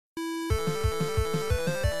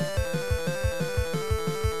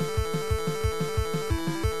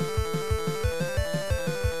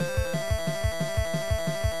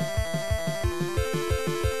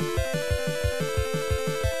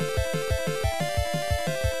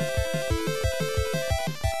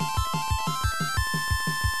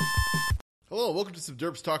Hello, welcome to Some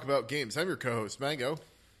Derps Talk About Games. I'm your co-host, Mango.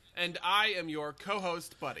 And I am your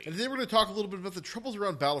co-host, Buddy. And today we're going to talk a little bit about the troubles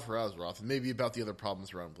around Battle for Azeroth and maybe about the other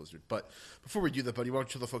problems around Blizzard. But before we do that, Buddy, why don't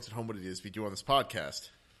you tell the folks at home what it is we do on this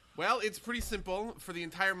podcast? Well, it's pretty simple. For the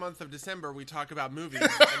entire month of December, we talk about movies,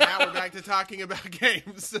 and now we're back to talking about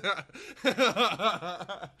games.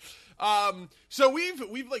 So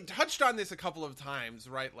we've like touched on this a couple of times,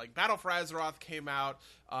 right? Like Battle for Azeroth came out.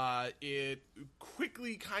 It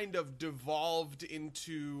quickly kind of devolved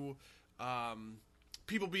into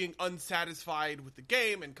people being unsatisfied with the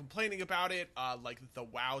game and complaining about it. Like the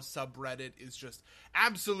WoW subreddit is just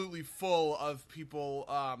absolutely full of people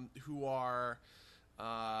who are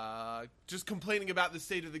just complaining about the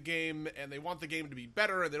state of the game, and they want the game to be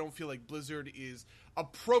better, and they don't feel like Blizzard is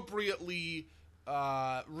appropriately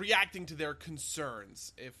reacting to their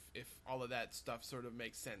concerns, if all of that stuff sort of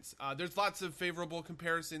makes sense. There's lots of favorable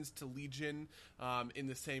comparisons to Legion, in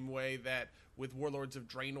the same way that with Warlords of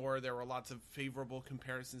Draenor, there were lots of favorable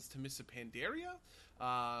comparisons to Mists of Pandaria.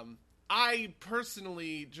 I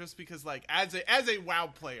personally, just because like as a WoW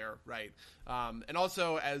player, right, and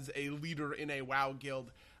also as a leader in a WoW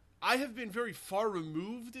guild, I have been very far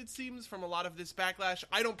removed, it seems, from a lot of this backlash.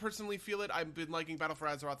 I don't personally feel it. I've been liking Battle for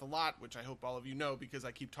Azeroth a lot, which I hope all of you know because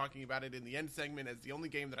I keep talking about it in the end segment as the only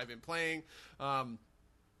game that I've been playing.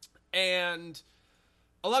 And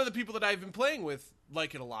a lot of the people that I've been playing with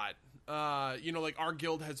like it a lot. Like our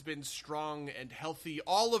guild has been strong and healthy.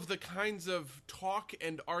 All of the kinds of talk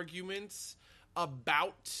and arguments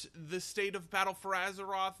about the state of Battle for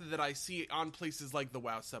Azeroth that I see on places like the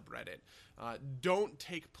WoW subreddit don't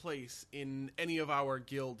take place in any of our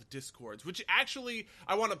guild discords, which actually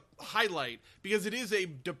I want to highlight because it is a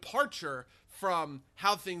departure from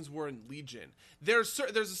how things were in Legion. There's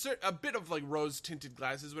a bit of like rose-tinted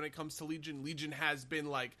glasses when it comes to Legion. Legion has been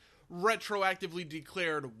like retroactively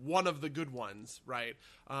declared one of the good ones, right?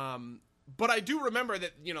 But I do remember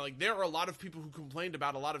that, there are a lot of people who complained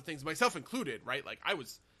about a lot of things, myself included, right? Like, I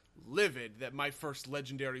was livid that my first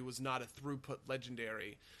legendary was not a throughput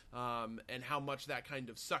legendary, and how much that kind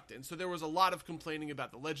of sucked. And so there was a lot of complaining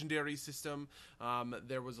about the legendary system.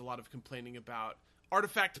 There was a lot of complaining about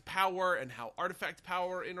artifact power and how artifact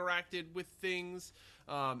power interacted with things.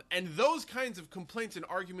 And those kinds of complaints and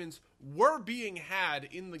arguments were being had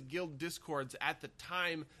in the guild discords at the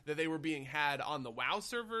time that they were being had on the WoW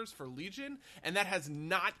servers for Legion, and that has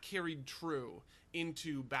not carried true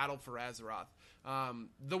into Battle for Azeroth.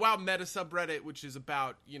 The WoW meta subreddit, which is the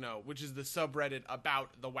subreddit about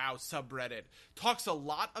the WoW subreddit, talks a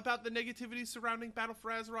lot about the negativity surrounding Battle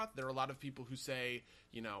for Azeroth. There are a lot of people who say,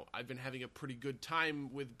 I've been having a pretty good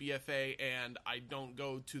time with BFA and I don't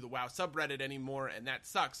go to the WoW subreddit anymore, and that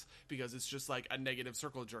sucks because it's just like a negative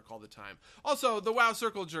circle jerk all the time. Also, the WoW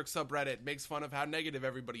circle jerk subreddit makes fun of how negative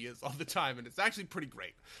everybody is all the time, and it's actually pretty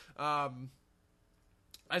great. So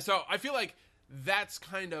I feel like that's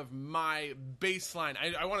kind of my baseline.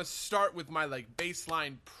 I want to start with my like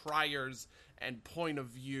baseline priors and point of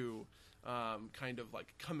view, kind of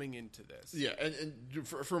like coming into this. Yeah, and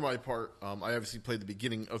for my part, I obviously played the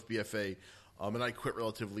beginning of BFA, and I quit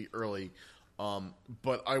relatively early.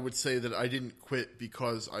 But I would say that I didn't quit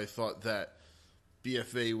because I thought that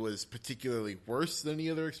BFA was particularly worse than any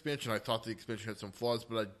other expansion. I thought the expansion had some flaws,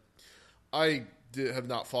 but I have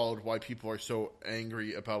not followed why people are so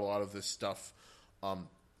angry about a lot of this stuff.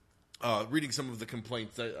 Reading some of the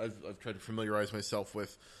complaints I've tried to familiarize myself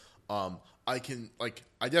with, I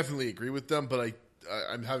definitely agree with them, but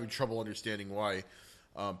I'm having trouble understanding why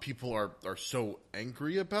people are so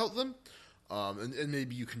angry about them. And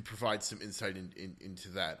maybe you can provide some insight into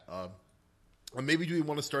that. Maybe do we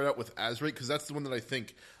want to start out with Azerite, because that's the one that I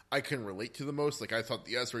think I can relate to the most. Like, I thought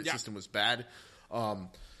the Azerite system was bad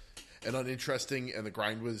and uninteresting, and the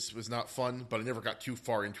grind was not fun, but I never got too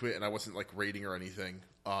far into it, and I wasn't like raiding or anything.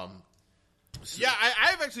 Yeah,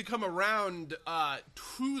 I've actually come around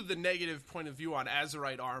to the negative point of view on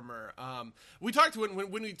Azerite armor. We talked when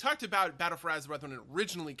we talked about Battle for Azeroth when it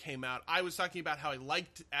originally came out. I was talking about how I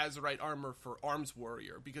liked Azerite armor for Arms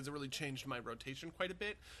Warrior because it really changed my rotation quite a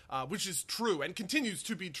bit, which is true and continues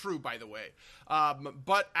to be true, by the way.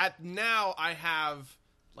 But now I have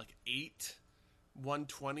like 8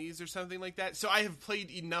 120s or something like that. So I have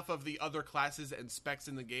played enough of the other classes and specs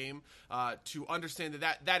in the game to understand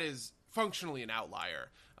that is functionally an outlier.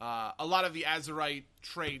 A lot of the Azerite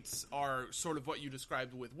traits are sort of what you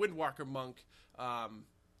described with Windwalker Monk,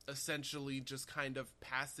 essentially just kind of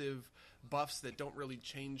passive buffs that don't really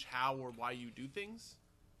change how or why you do things.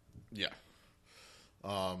 Yeah.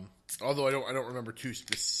 Although I don't remember too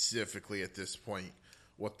specifically at this point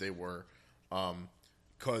what they were.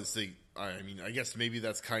 Because I guess maybe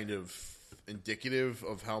that's kind of indicative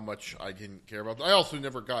of how much I didn't care about them. I also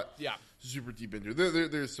never got super deep into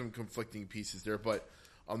it. There's some conflicting pieces there, but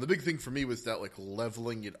the big thing for me was that like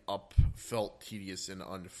leveling it up felt tedious and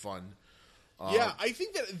unfun. Yeah, I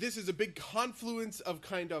think that this is a big confluence of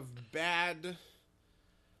kind of bad.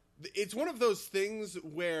 It's one of those things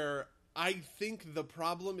where I think the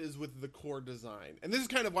problem is with the core design. And this is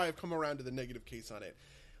kind of why I've come around to the negative case on it.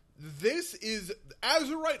 This is,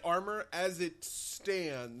 Azerite armor as it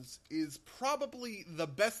stands, is probably the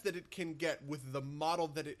best that it can get with the model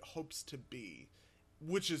that it hopes to be.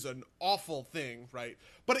 Which is an awful thing, right?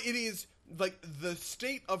 But it is, like, the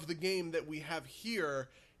state of the game that we have here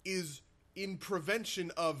is in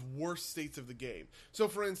prevention of worse states of the game. So,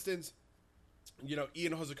 for instance, you know,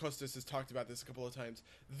 Ian Hozakostas has talked about this a couple of times.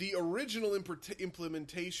 The original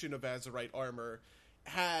implementation of Azerite armor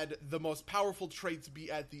had the most powerful traits be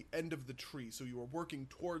at the end of the tree, so you were working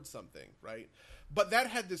towards something, right? But that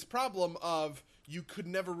had this problem of you could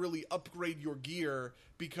never really upgrade your gear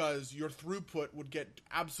because your throughput would get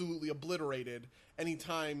absolutely obliterated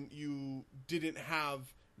anytime you didn't have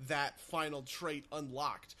that final trait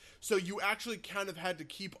unlocked. So you actually kind of had to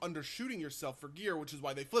keep undershooting yourself for gear, which is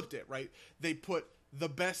why they flipped it, right? They put the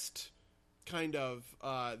best kind of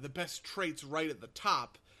the best traits right at the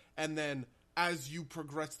top, and then as you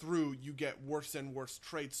progress through, you get worse and worse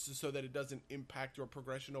traits so that it doesn't impact your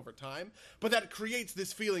progression over time. But that creates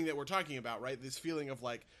this feeling that we're talking about, right? This feeling of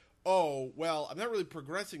like, oh, well, I'm not really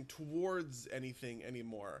progressing towards anything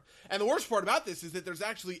anymore. And the worst part about this is that there's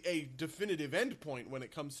actually a definitive endpoint when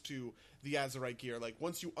it comes to the Azerite gear. Like,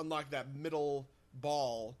 once you unlock that middle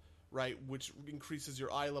ball, right, which increases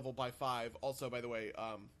your eye level by 5. Also, by the way,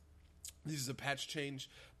 this is a patch change,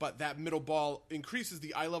 but that middle ball increases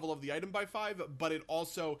the eye level of the item by 5, but it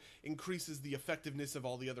also increases the effectiveness of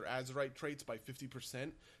all the other Azerite traits by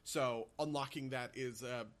 50%. So unlocking that is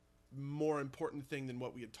a more important thing than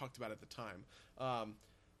what we had talked about at the time.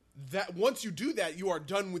 That once you do that, you are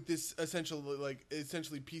done with this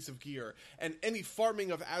essentially piece of gear, and any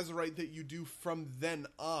farming of Azerite that you do from then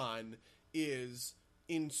on is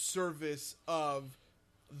in service of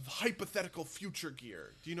hypothetical future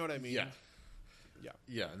gear. Do you know what I mean?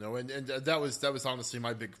 Yeah. No, and that was honestly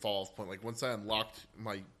my big fall off point. Like, once I unlocked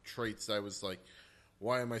my traits, I was like,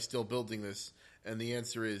 why am I still building this? And the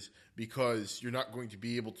answer is because you're not going to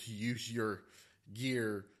be able to use your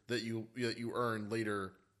gear that you earn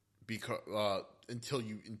later because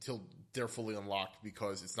until they're fully unlocked,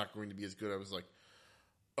 because it's not going to be as good. I was like,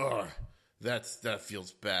 ugh, that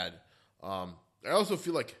feels bad. I also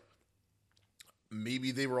feel like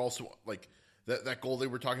maybe they were also like that goal they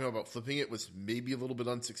were talking about flipping it was maybe a little bit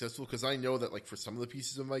unsuccessful, because I know that like for some of the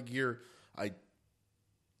pieces of my gear, I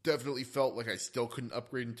definitely felt like I still couldn't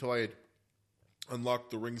upgrade until I had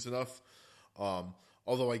unlocked the rings enough.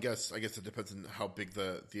 Although I guess it depends on how big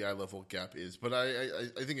the eye level gap is. But I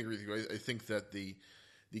think I agree with you. I think that the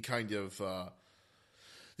kind of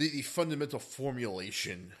the fundamental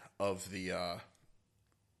formulation of the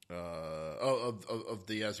of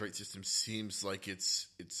the Azerite system seems like it's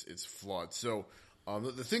flawed. So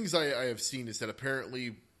the things I have seen is that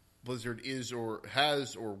apparently Blizzard is or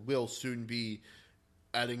has or will soon be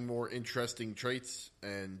adding more interesting traits,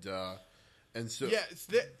 and so yes,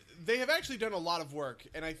 they have actually done a lot of work,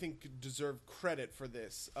 and I think deserve credit for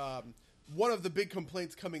this. One of the big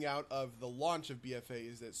complaints coming out of the launch of BFA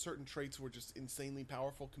is that certain traits were just insanely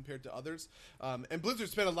powerful compared to others. And Blizzard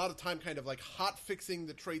spent a lot of time kind of like hot fixing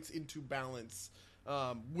the traits into balance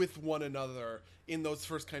with one another in those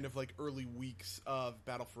first kind of like early weeks of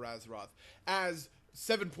Battle for Azeroth. As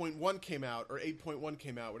 7.1 came out, or 8.1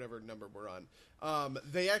 came out, whatever number we're on,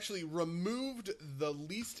 they actually removed the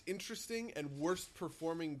least interesting and worst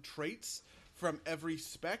performing traits from every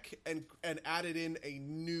spec and added in a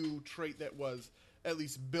new trait that was at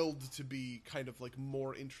least billed to be kind of like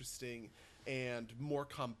more interesting and more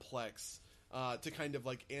complex to kind of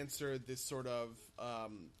like answer this sort of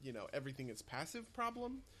everything is passive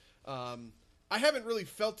problem. I haven't really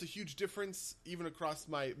felt a huge difference even across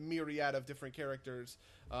my myriad of different characters,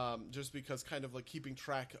 just because kind of like keeping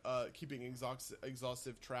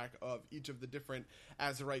exhaustive track of each of the different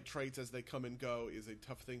Azerite traits as they come and go is a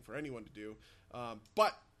tough thing for anyone to do.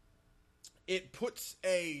 But it puts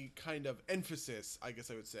a kind of emphasis, I guess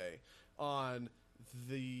I would say, on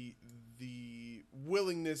the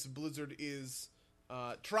willingness Blizzard is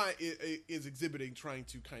exhibiting, trying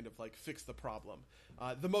to kind of like fix the problem.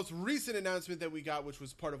 The most recent announcement that we got, which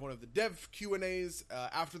was part of one of the dev Q&As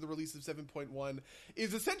after the release of 7.1,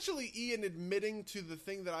 is essentially Ian admitting to the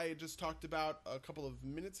thing that I had just talked about a couple of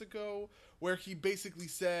minutes ago, where he basically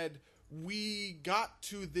said, we got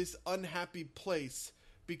to this unhappy place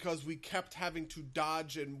because we kept having to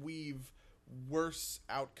dodge and weave worse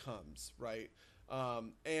outcomes, right?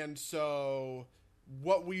 And so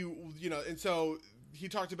what we, and so he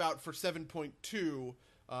talked about for 7.2,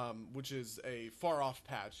 which is a far off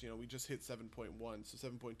patch. We just hit 7.1, so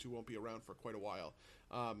 7.2 won't be around for quite a while.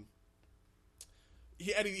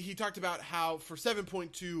 He talked about how for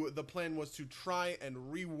 7.2 the plan was to try and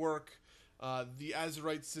rework the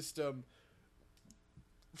Azerite system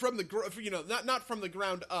from the not from the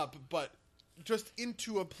ground up, but just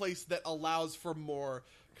into a place that allows for more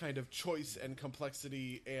kind of choice and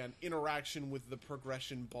complexity and interaction with the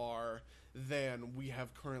progression bar than we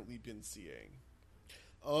have currently been seeing.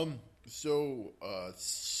 So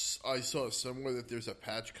I saw somewhere that there's a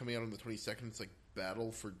patch coming out on the 22nd. It's like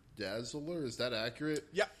Battle for Dazzler. Is that accurate?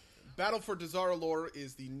 Yeah. Battle for Dazar'alor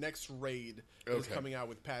is the next raid that is Okay. coming out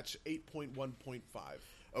with patch 8.1.5.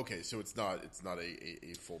 Okay, so it's not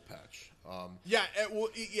a full patch.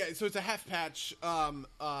 So it's a half patch,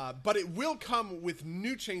 but it will come with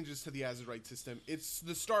new changes to the Azerite system. It's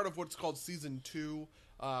the start of what's called Season 2,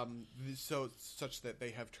 so such that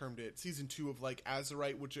they have termed it Season 2 of like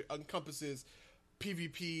Azerite, which encompasses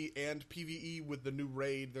PvP and PvE with the new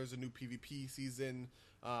raid. There's a new PvP season.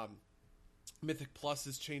 Mythic Plus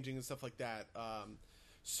is changing and stuff like that.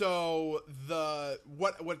 So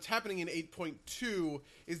what's happening in 8.2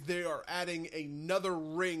 is they are adding another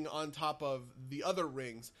ring on top of the other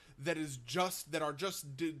rings that are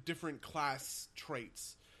just different class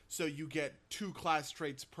traits. So you get 2 class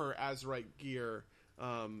traits per Azerite gear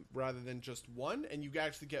rather than just one, and you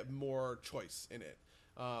actually get more choice in it.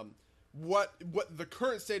 What the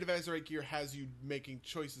current state of Azerite gear has you making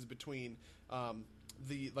choices between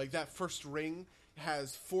that first ring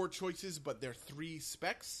has 4 choices, but they're 3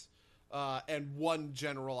 specs and 1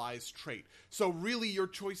 generalized trait. So really your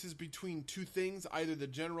choice is between 2 things, either the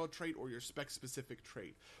general trait or your spec-specific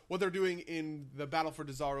trait. What they're doing in the Battle for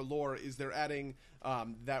Dazar'alor is they're adding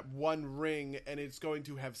that 1 ring, and it's going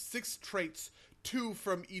to have 6 traits, 2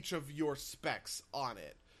 from each of your specs on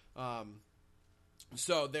it.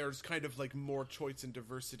 So there's kind of like more choice and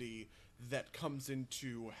diversity that comes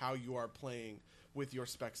into how you are playing with your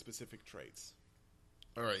spec-specific traits.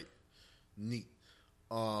 All right, neat.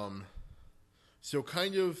 So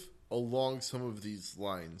kind of along some of these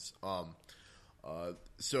lines,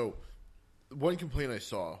 so one complaint I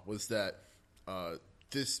saw was that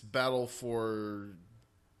this Battle for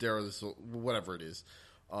whatever it is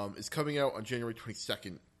coming out on January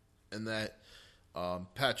 22nd, and that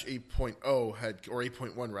patch 8.0 or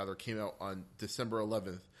 8.1 rather, came out on December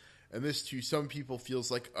 11th. And this, to some people, feels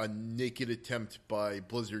like a naked attempt by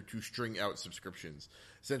Blizzard to string out subscriptions.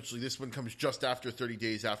 Essentially, this one comes just after 30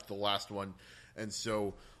 days after the last one. And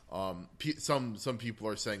so some people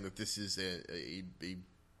are saying that this is a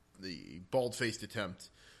bald-faced attempt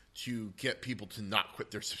to get people to not quit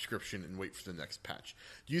their subscription and wait for the next patch.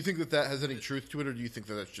 Do you think that has any truth to it, or do you think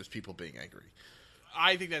that that's just people being angry?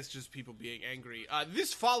 I think that's just people being angry.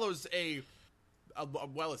 This follows a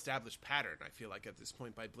well-established pattern, I feel like, at this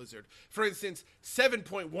point by Blizzard. For instance,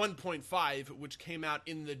 7.1.5, which came out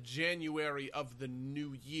in the January of the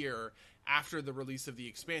new year after the release of the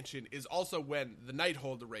expansion, is also when the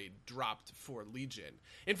Nighthold raid dropped for Legion.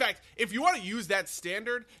 In fact, if you want to use that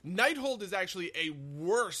standard, Nighthold is actually a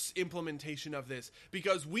worse implementation of this,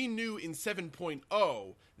 because we knew in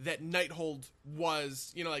 7.0 that Nighthold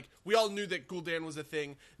was, we all knew that Gul'dan was a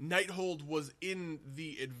thing. Nighthold was in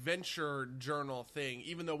the adventure journal thing,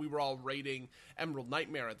 even though we were all raiding Emerald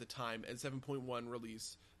Nightmare at the time, and 7.1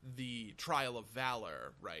 released the Trial of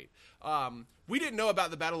Valor, right? We didn't know about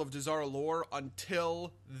the Battle of Dazar'alor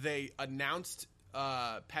until they announced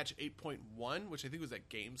patch 8.1, which I think was at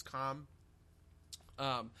Gamescom.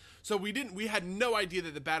 So we had no idea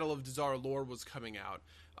that the Battle of Dazar'alor was coming out.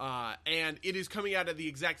 And it is coming out at the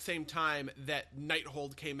exact same time that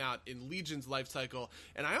Nighthold came out in Legion's life cycle.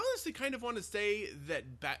 And I honestly kind of want to say that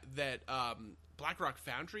Blackrock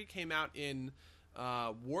Foundry came out in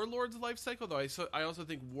Warlords life cycle, though I also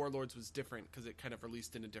think Warlords was different because it kind of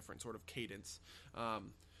released in a different sort of cadence.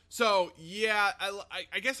 So yeah,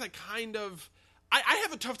 I guess I kind of I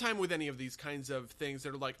have a tough time with any of these kinds of things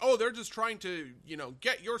that are like, oh, they're just trying to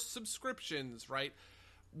get your subscriptions, right?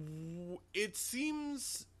 It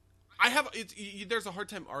seems there's a hard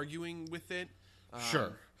time arguing with it.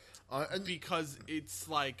 Sure, because it's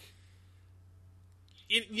like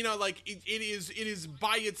it is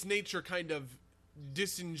by its nature kind of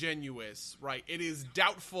disingenuous, right? It is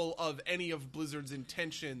doubtful of any of Blizzard's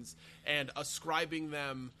intentions and ascribing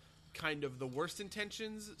them kind of the worst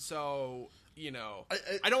intentions. So,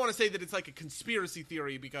 I don't want to say that it's like a conspiracy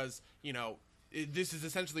theory because, this is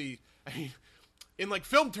essentially, in like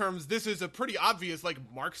film terms, this is a pretty obvious like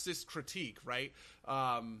Marxist critique, right?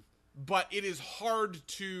 But it is hard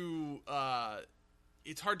to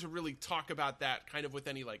really talk about that kind of with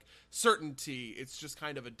any like certainty. It's just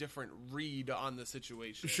kind of a different read on the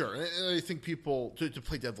situation. Sure, and I think people, to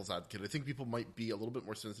play devil's advocate, I think people might be a little bit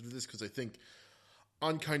more sensitive to this because I think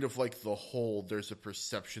on kind of like the whole, there's a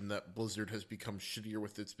perception that Blizzard has become shittier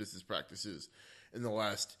with its business practices in the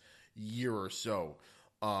last year or so.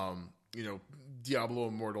 Diablo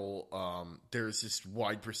Immortal, there's this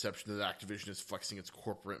wide perception that Activision is flexing its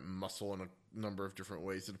corporate muscle in a number of different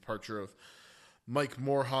ways. The departure of Mike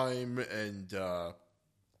Morhaime, and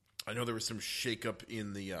I know there was some shakeup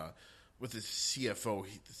in the with the CFO.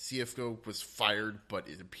 The CFO was fired, but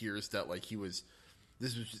it appears that like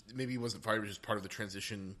maybe he wasn't fired, it was just part of the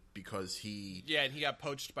transition because he... Yeah, and he got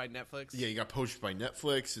poached by Netflix. Yeah, he got poached by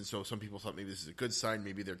Netflix, and so some people thought maybe this is a good sign.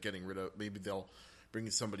 Maybe they're getting rid of... Maybe they'll bring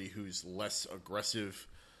in somebody who's less aggressive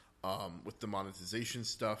with the monetization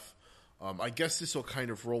stuff. I guess this will kind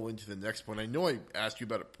of roll into the next point. I know I asked you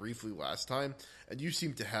about it briefly last time, and you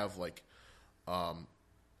seem to have like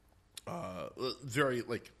very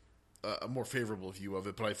like a more favorable view of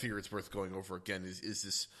it, but I figure it's worth going over again. Is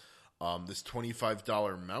this this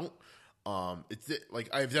 $25 mount? It's like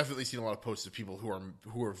I've definitely seen a lot of posts of people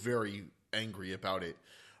who are very angry about it.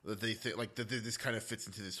 That they think like that this kind of fits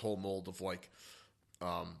into this whole mold of like,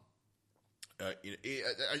 I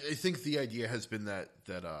think the idea has been that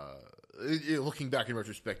looking back in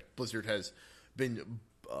retrospect, Blizzard has been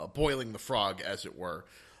boiling the frog, as it were.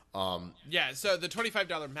 Yeah. So the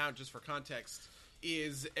 $25 mount, just for context,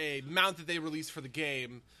 is a mount that they released for the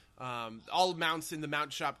game. All mounts in the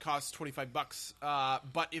mount shop cost $25.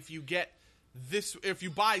 But if you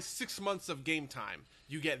buy 6 months of game time,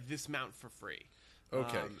 you get this mount for free.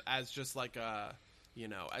 Okay. As just like a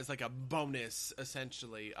bonus,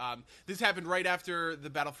 essentially. This happened right after the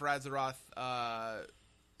Battle for Azeroth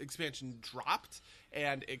expansion dropped,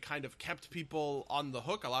 and it kind of kept people on the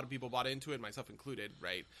hook. A lot of people bought into it, myself included,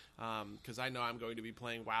 right? Because I know I'm going to be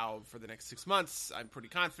playing WoW for the next 6 months. I'm pretty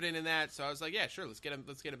confident in that, so I was like, yeah, sure, let's get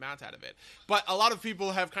a mount out of it. But a lot of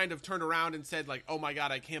people have kind of turned around and said, like, oh my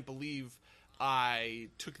god, I can't believe I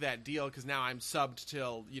took that deal because now I'm subbed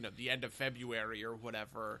till the end of February or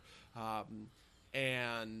whatever,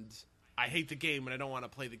 and I hate the game and I don't want to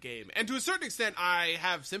play the game. And to a certain extent, I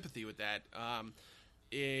have sympathy with that.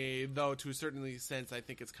 Though to a certain sense, I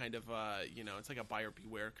think it's kind of it's like a buyer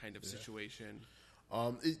beware kind of situation.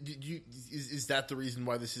 Is that the reason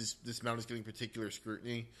why this mount is getting particular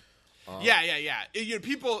scrutiny? Yeah.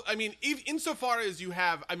 People, I mean, insofar as you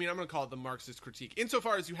have, I mean, I'm going to call it the Marxist critique.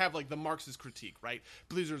 Insofar as you have like the Marxist critique, right?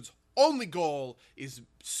 Blizzard's only goal is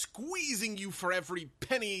squeezing you for every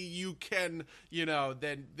penny you can,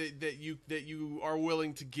 that you are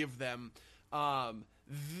willing to give them.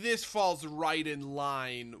 This falls right in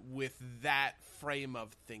line with that frame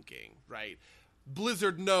of thinking, right?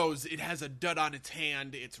 Blizzard knows it has a dud on its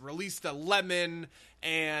hand. It's released a lemon,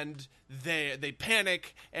 and they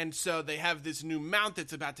panic, and so they have this new mount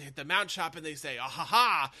that's about to hit the mount shop, and they say,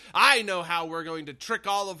 "Ah-ha-ha! I know how we're going to trick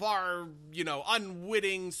all of our,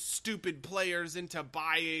 unwitting, stupid players into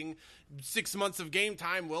buying 6 months of game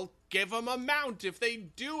time. We'll give them a mount if they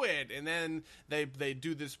do it." And then they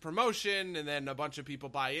do this promotion, and then a bunch of people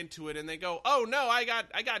buy into it, and they go, "Oh no, I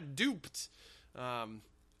got duped."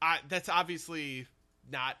 That's obviously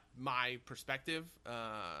not my perspective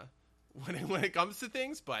when it comes to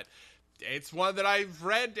things, but it's one that I've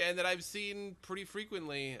read and that I've seen pretty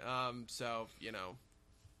frequently.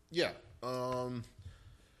 Yeah.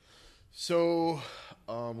 So,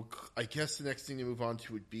 I guess the next thing to move on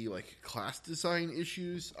to would be like class design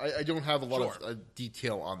issues. I don't have a lot of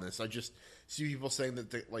detail on this. I just see people saying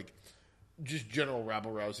that just general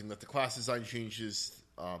rabble rousing that the class design changes.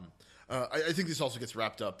 I think this also gets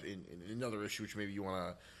wrapped up in another issue, which maybe you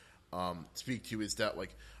want to speak to, is that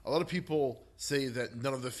like a lot of people say that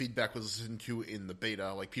none of the feedback was listened to in the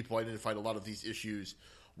beta. Like people identified a lot of these issues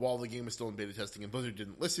while the game was still in beta testing, and Blizzard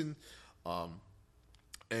didn't listen.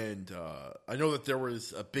 And I know that there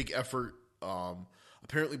was a big effort.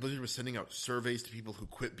 Apparently, Blizzard was sending out surveys to people who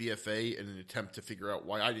quit BFA in an attempt to figure out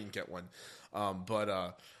why I didn't get one.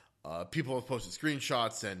 People have posted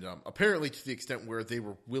screenshots, and apparently to the extent where they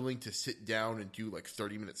were willing to sit down and do like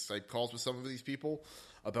 30-minute Skype calls with some of these people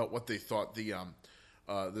about what they thought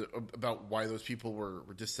about why those people were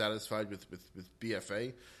dissatisfied with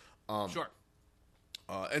BFA. Sure.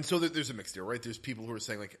 And so there's a mix there, right? There's people who are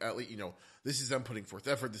saying like, at least, this is them putting forth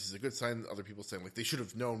effort. This is a good sign. Other people saying like they should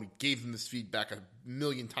have known. We gave them this feedback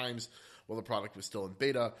 1,000,000 times while the product was still in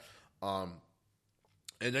beta.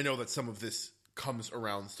 And I know that some of this comes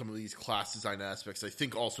around some of these class design aspects. I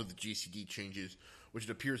think also the GCD changes, which it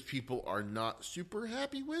appears people are not super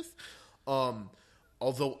happy with.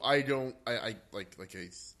 Although I'm going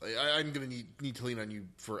to need to lean on you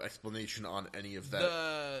for explanation on any of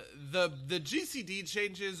that. The GCD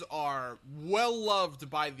changes are well loved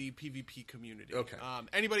by the PvP community. Okay.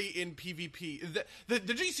 Anybody in PvP, the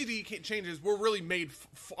GCD changes were really made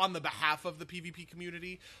on the behalf of the PvP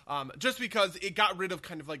community, just because it got rid of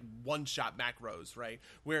kind of like one-shot macros, right?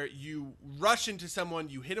 Where you rush into someone,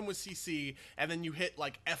 you hit them with CC, and then you hit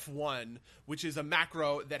like F1, which is a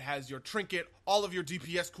macro that has your trinket, all of your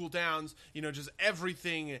DPS cooldowns, just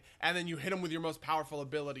everything, and then you hit them with your most powerful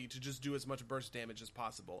ability to just do as much burst damage as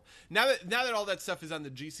possible. Now that all that stuff is on the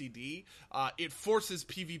GCD, it forces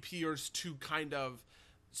PvPers to kind of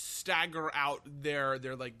stagger out their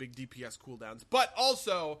like big DPS cooldowns. But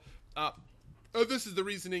also, this is the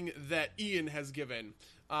reasoning that Ian has given.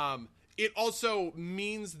 It also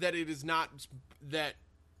means that it is not that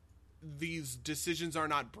these decisions are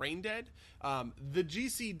not brain dead. The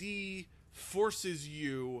GCD forces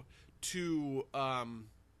you to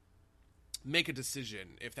make a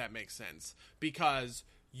decision, if that makes sense, because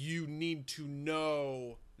you need to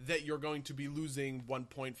know that you're going to be losing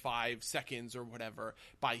 1.5 seconds or whatever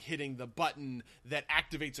by hitting the button that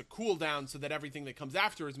activates a cooldown so that everything that comes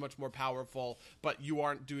after is much more powerful, but you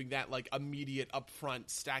aren't doing that like immediate upfront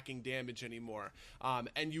stacking damage anymore.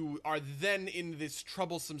 And you are then in this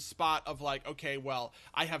troublesome spot of like, okay, well,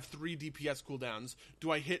 I have 3 DPS cooldowns. Do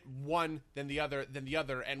I hit one, then the other,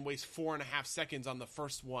 and waste 4.5 seconds on the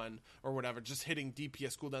first one or whatever, just hitting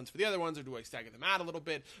DPS cooldowns for the other ones, or do I stagger them out a little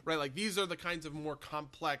bit, right? Like, these are the kinds of more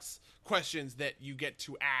complex questions that you get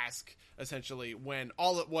to ask essentially when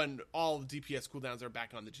all DPS cooldowns are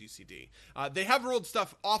back on the GCD. They have rolled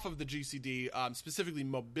stuff off of the GCD, specifically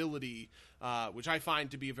mobility, which I find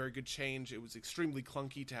to be a very good change. It was extremely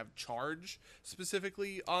clunky to have charge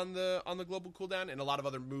specifically on the global cooldown, and a lot of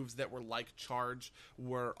other moves that were like charge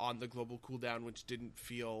were on the global cooldown, which didn't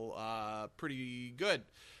feel pretty good.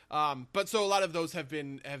 But so a lot of those have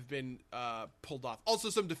been pulled off. Also,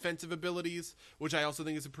 some defensive abilities, which I also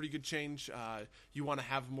think is a pretty good change. You want to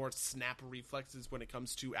have more snap reflexes when it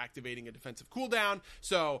comes to activating a defensive cooldown.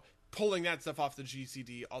 So pulling that stuff off the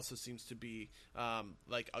GCD also seems to be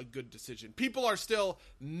like a good decision. People are still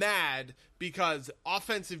mad because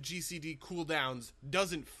offensive GCD cooldowns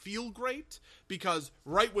doesn't feel great, because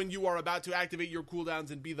right when you are about to activate your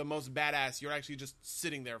cooldowns and be the most badass, you're actually just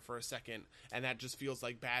sitting there for a second, and that just feels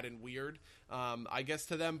like bad and weird, I guess,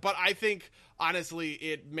 to them. But I think, honestly,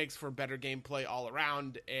 it makes for better gameplay all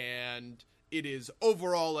around, and that is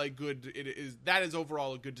overall a good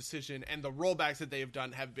decision, and the rollbacks that they have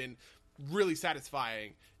done have been really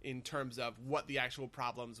satisfying in terms of what the actual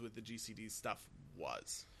problems with the GCD stuff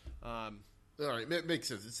was. All right, makes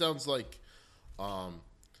sense. It sounds like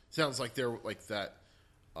they're like that.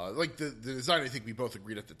 Like the design, I think we both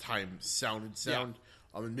agreed at the time sounded sound.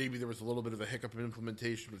 Yeah. And maybe there was a little bit of a hiccup in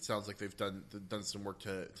implementation, but it sounds like they've done some work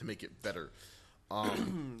to make it better.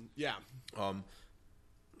 Yeah.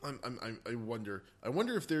 I wonder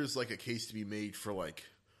if there's like a case to be made for like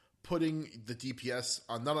putting the DPS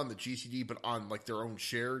on, not on the GCD, but on like their own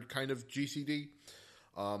shared kind of GCD.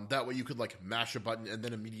 That way you could like mash a button and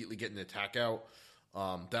then immediately get an attack out.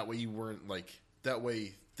 That way you weren't like, that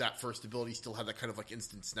way that first ability still had that kind of like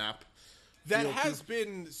instant snap. That has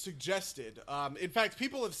been suggested. In fact,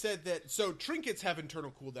 people have said that, so trinkets have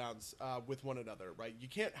internal cooldowns with one another, right? You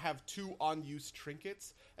can't have 2 on-use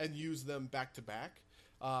trinkets and use them back to back.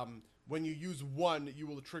 When you use one, you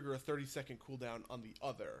will trigger a 30-second cooldown on the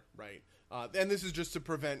other, right? And this is just to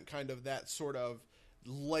prevent kind of that sort of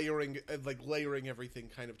layering everything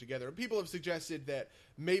kind of together. And people have suggested that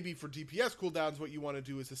maybe for DPS cooldowns, what you want to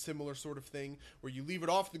do is a similar sort of thing, where you leave it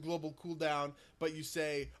off the global cooldown, but you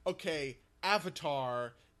say, okay,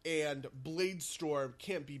 Avatar and Bladestorm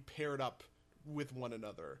can't be paired up with one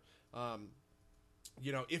another.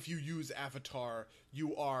 If you use Avatar,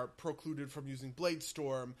 you are precluded from using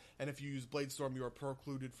Bladestorm, and if you use Bladestorm, you are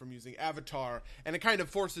precluded from using Avatar, and it kind of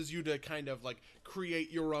forces you to kind of like create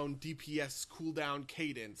your own DPS cooldown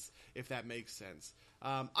cadence, if that makes sense.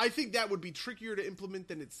 I think that would be trickier to implement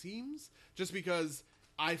than it seems, just because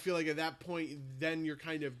I feel like at that point, then you're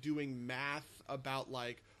kind of doing math about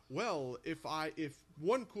like, well, if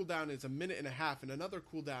one cooldown is 1.5 minutes and another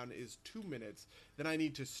cooldown is 2 minutes, then I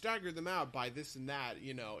need to stagger them out by this and that,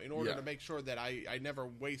 in order to make sure that I never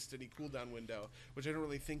waste any cooldown window, which I don't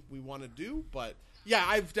really think we want to do. But yeah,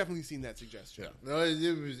 I've definitely seen that suggestion. Yeah, no,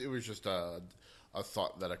 it was just a a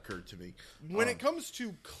thought that occurred to me. When it comes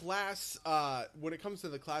to class, when it comes to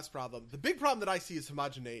the class problem, the big problem that I see is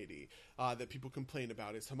homogeneity. That people complain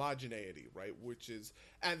about is homogeneity, right? Which is,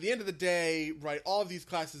 at the end of the day, right? All of these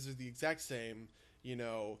classes are the exact same. You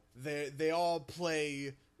know, they all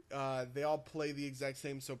play the exact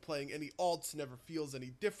same. So playing any alts never feels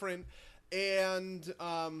any different, and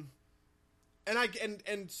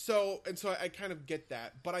so I kind of get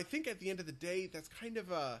that. But I think at the end of the day,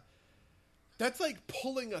 that's like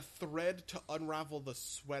pulling a thread to unravel the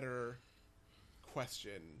sweater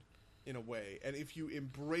question in a way. And if you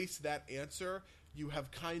embrace that answer, you have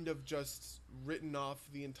kind of just written off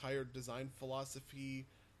the entire design philosophy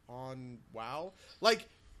on WoW. Like,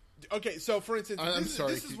 okay, so for instance,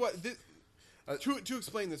 to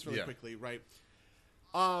explain this really quickly, right?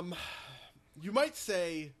 You might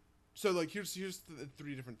say, so like here's the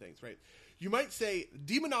three different things, right? You might say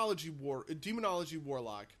Demonology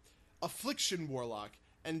Warlock, Affliction Warlock,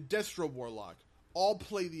 and Destro Warlock all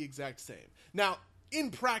play the exact same. Now, in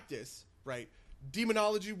practice, right,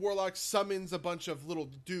 Demonology Warlock summons a bunch of little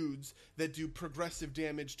dudes that do progressive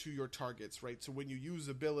damage to your targets, right? So when you use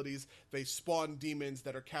abilities, they spawn demons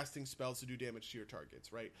that are casting spells to do damage to your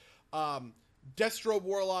targets, right? Destro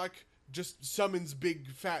Warlock just summons big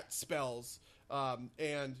fat spells,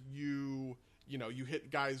 and you hit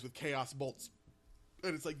guys with Chaos Bolts.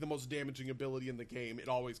 And it's like the most damaging ability in the game. It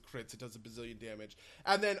always crits. It does a bazillion damage.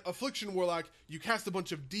 And then Affliction Warlock, you cast a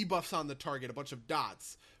bunch of debuffs on the target, a bunch of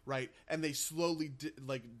dots, right? And they slowly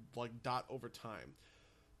dot over time.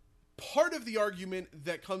 Part of the argument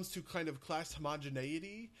that comes to kind of class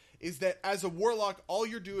homogeneity is that as a warlock, all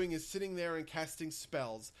you're doing is sitting there and casting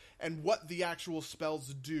spells, and what the actual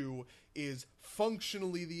spells do is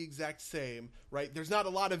functionally the exact same, right? There's not a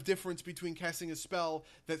lot of difference between casting a spell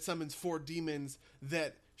that summons 4 demons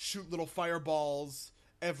that shoot little fireballs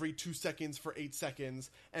every 2 seconds for 8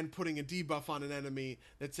 seconds and putting a debuff on an enemy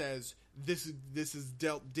that says this is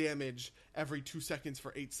dealt damage every 2 seconds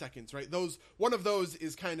for 8 seconds, right? One of those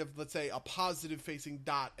is kind of, let's say, a positive facing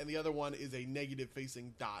dot, and the other one is a negative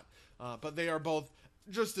facing dot. But they are both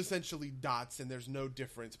just essentially dots, and there's no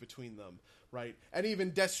difference between them, right? And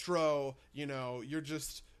even Destro, you're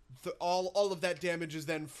just all of that damage is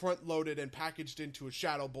then front loaded and packaged into a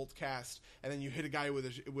Shadow Bolt cast, and then you hit a guy with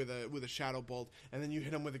a Shadow Bolt, and then you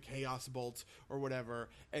hit him with a Chaos Bolt or whatever,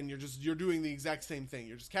 and you're doing the exact same thing.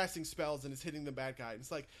 You're just casting spells and it's hitting the bad guy. And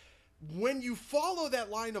it's like, when you follow that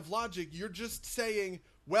line of logic, you're just saying,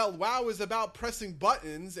 well, WoW is about pressing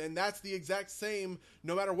buttons, and that's the exact same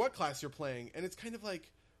no matter what class you're playing. And it's kind of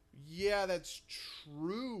like, yeah, that's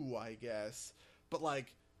true, I guess, but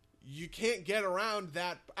like, you can't get around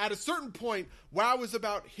that. At a certain point, WoW is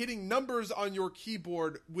about hitting numbers on your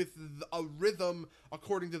keyboard with a rhythm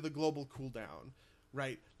according to the global cooldown,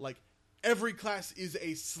 right? Like, every class is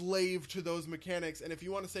a slave to those mechanics, and if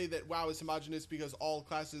you want to say that WoW is homogenous because all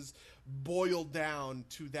classes boil down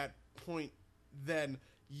to that point, then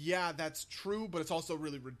yeah, that's true, but it's also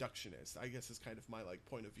really reductionist, I guess, is kind of my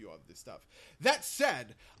point of view of this stuff. That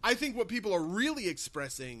said, I think what people are really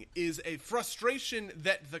expressing is a frustration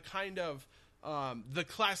that the kind of the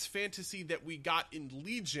class fantasy that we got in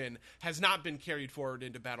Legion has not been carried forward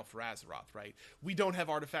into Battle for Azeroth, right? We don't have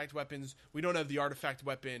artifact weapons. We don't have the artifact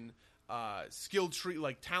weapon skill tree,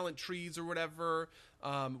 like talent trees or whatever.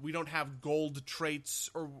 We don't have gold traits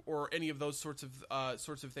or any of those sorts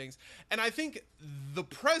of things. And I think the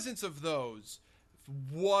presence of those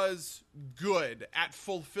was good at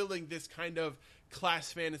fulfilling this kind of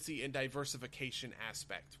class fantasy and diversification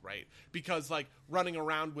aspect, right? Because running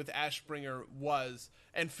around with Ashbringer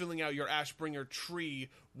and filling out your Ashbringer tree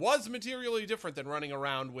was materially different than running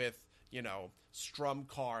around with,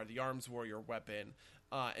 Strumcar, the Arms Warrior weapon,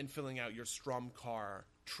 and filling out your Strumcar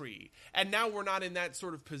tree. And now we're not in that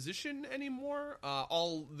sort of position anymore.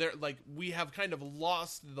 We have kind of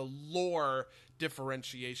lost the lore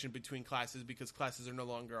differentiation between classes because classes are no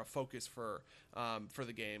longer a focus for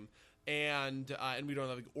the game. And we don't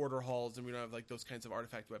have order halls, and we don't have those kinds of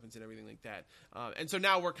artifact weapons and everything like that. And so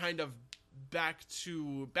now we're kind of back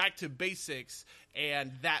to basics,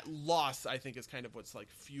 and that loss, I think, is kind of what's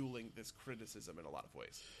fueling this criticism in a lot of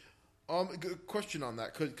ways. Good question on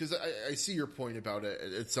that, because I see your point about it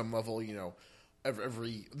at some level. The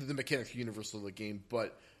mechanics are universal of the game,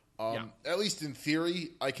 but at least in theory,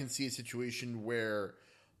 I can see a situation where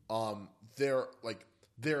you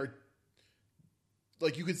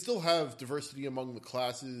could still have diversity among the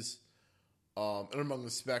classes and among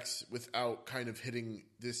the specs without kind of hitting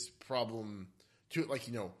this problem to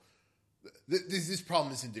this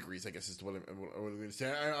problem is in degrees, I guess, is what I'm going to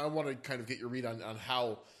say. I want to kind of get your read on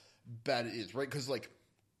how bad it is, right? Because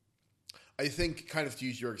I think, kind of to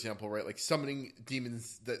use your example, right? Like summoning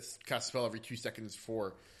demons that cast spell every 2 seconds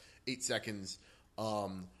for 8 seconds,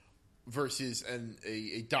 versus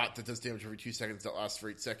a dot that does damage every 2 seconds that lasts for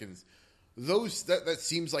 8 seconds. That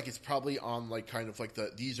seems like it's probably on like kind of like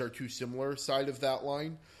these are too similar side of that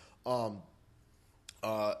line. And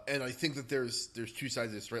I think that there's two sides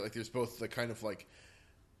of this, right? Like there's both the kind of like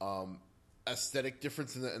aesthetic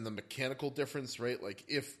difference and the mechanical difference, right? Like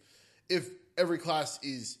if every class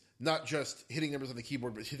is not just hitting numbers on the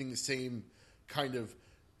keyboard, but hitting the same kind of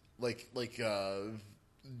like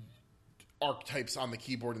archetypes on the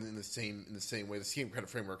keyboard in the same way, the same kind of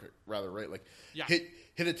framework, rather, right? Like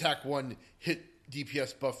hit attack 1, hit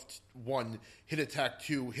DPS buff 1, hit attack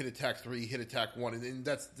 2, hit attack 3, hit attack 1, and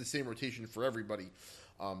that's the same rotation for everybody.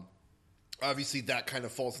 Obviously, that kind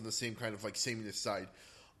of falls in the same kind of like sameness side.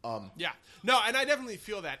 No, and I definitely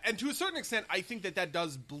feel that. And to a certain extent, I think that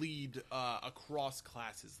does bleed across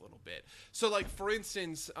classes a little bit. So, like, for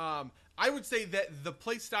instance, I would say that the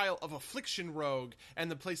playstyle of Affliction Rogue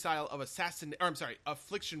and the playstyle of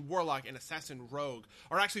Affliction Warlock and Assassin Rogue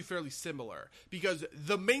are actually fairly similar. Because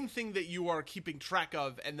the main thing that you are keeping track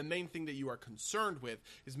of and the main thing that you are concerned with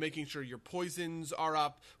is making sure your poisons are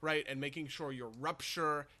up, right? And making sure your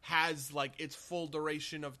Rupture has, like, its full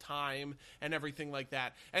duration of time and everything like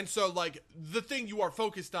that. And so, like, the thing you are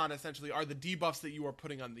focused on, essentially, are the debuffs that you are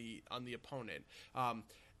putting on the opponent.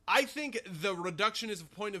 I think the reductionist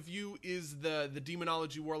point of view is the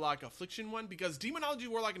Demonology Warlock Affliction one, because Demonology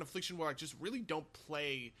Warlock and Affliction Warlock just really don't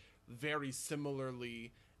play very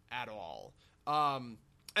similarly at all. And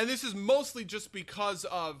this is mostly just because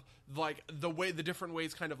of, like, the different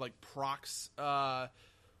ways kind of, like, procs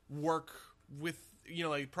work with, you know,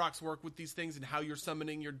 like, procs work with these things and how you're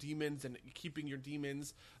summoning your demons and keeping your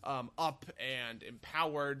demons up and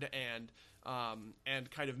empowered and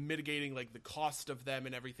kind of mitigating, like, the cost of them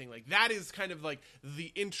and everything. Like, that is kind of, like,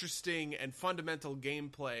 the interesting and fundamental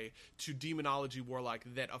gameplay to Demonology Warlock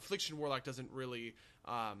that Affliction Warlock doesn't really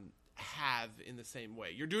have in the same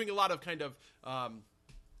way. You're doing a lot of kind of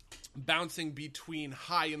bouncing between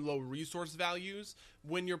high and low resource values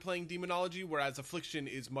when you're playing Demonology, whereas Affliction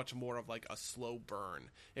is much more of like a slow burn,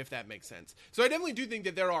 if that makes sense. So I definitely do think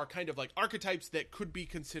that there are kind of like archetypes that could be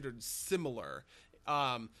considered similar.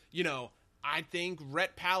 You know, I think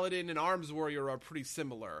Ret Paladin and Arms Warrior are pretty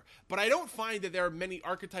similar, but I don't find that there are many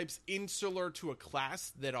archetypes insular to a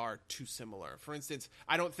class that are too similar. For instance,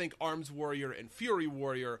 I don't think Arms Warrior and Fury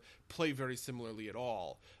Warrior play very similarly at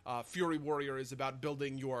all. Fury Warrior is about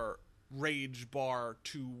building your rage bar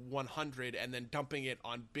to 100 and then dumping it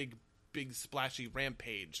on big splashy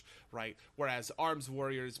rampage, right? Whereas Arms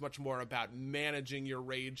Warrior is much more about managing your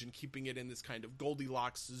rage and keeping it in this kind of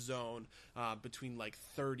Goldilocks zone between like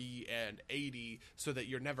 30 and 80 so that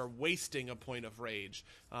you're never wasting a point of rage.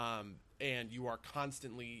 And you are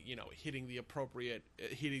constantly, you know, hitting the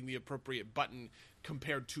appropriate button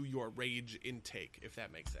compared to your rage intake, if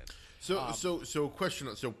that makes sense. So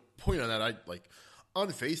point on that, I like on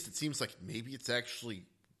face, it seems like maybe it's actually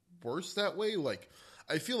worse that way. Like,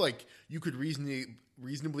 I feel like you could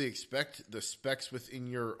reasonably expect the specs within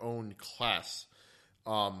your own class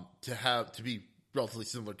to be relatively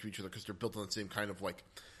similar to each other because they're built on the same kind of like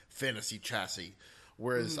fantasy chassis.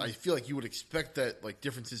 Whereas I feel like you would expect that like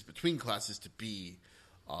differences between classes to be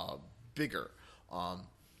bigger.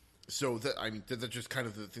 So that, I mean, that's just kind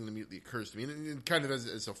of the thing that immediately occurs to me. And kind of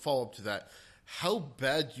as a follow up to that, how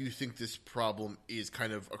bad do you think this problem is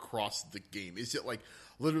kind of across the game? Is it like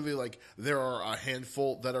literally like there are a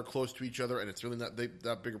handful that are close to each other and it's really not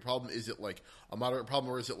that big a problem? Is it like a moderate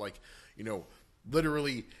problem, or is it like, you know,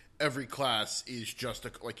 literally every class is just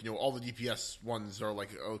like, you know, all the DPS ones are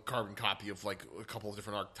like a carbon copy of like a couple of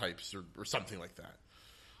different archetypes or something like that?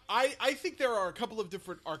 I think there are a couple of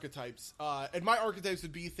different archetypes, and my archetypes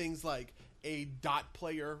would be things like a dot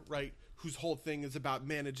player, right, whose whole thing is about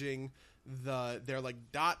managing their like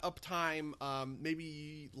dot uptime,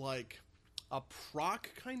 maybe like a proc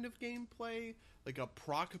kind of gameplay, like a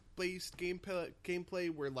proc based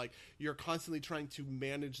gameplay where like you're constantly trying to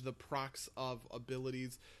manage the procs of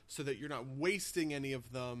abilities so that you're not wasting any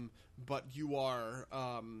of them, but you are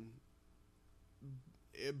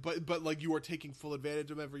but like you are taking full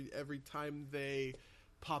advantage of every time they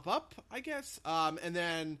pop up, I guess. And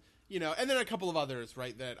then, you know, and then a couple of others,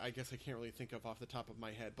 right, that I guess I can't really think of off the top of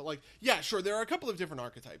my head. But, like, yeah, sure, there are a couple of different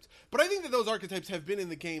archetypes. But I think that those archetypes have been in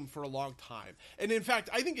the game for a long time. And, in fact,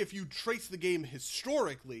 I think if you trace the game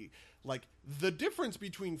historically, like, the difference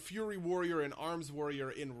between Fury Warrior and Arms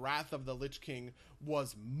Warrior in Wrath of the Lich King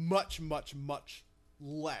was much, much, much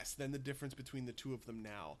less than the difference between the two of them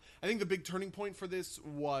now. I think the big turning point for this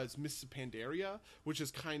was Mists of Pandaria, which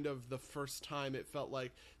is kind of the first time it felt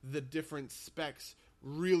like the different specs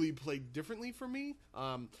really played differently for me.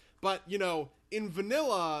 But, you know, in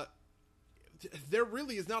vanilla, there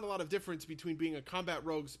really is not a lot of difference between being a combat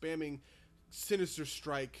rogue spamming Sinister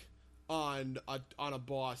Strike on a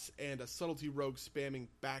boss and a subtlety rogue spamming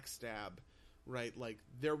backstab, right? Like,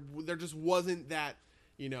 there just wasn't that,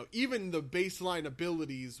 you know, even the baseline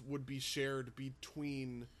abilities would be shared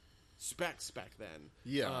between specs back then.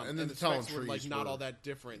 Yeah, and then the specs talent were, like, trees not were... all that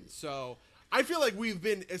different. So I feel like we've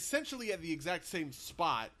been essentially at the exact same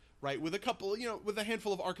spot, right? With a couple, you know, with a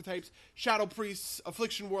handful of archetypes, Shadow Priests,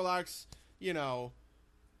 Affliction Warlocks, you know,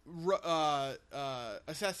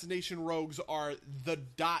 Assassination Rogues are the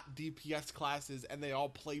dot DPS classes, and they all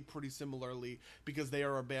play pretty similarly because they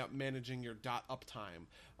are about managing your dot uptime.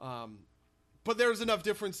 But there's enough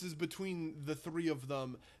differences between the three of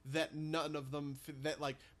them that none of them, that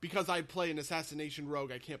like, because I play an Assassination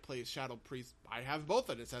Rogue, I can't play a Shadow Priest. I have both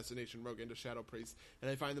an Assassination Rogue and a Shadow Priest,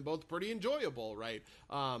 and I find them both pretty enjoyable, right?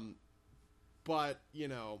 But, you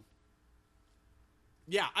know,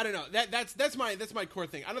 yeah, I don't know. That's my core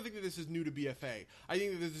thing. I don't think that this is new to BFA. I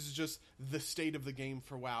think that this is just the state of the game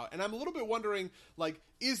for WoW. And I'm a little bit wondering, like,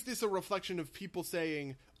 is this a reflection of people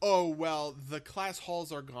saying, oh, well, the class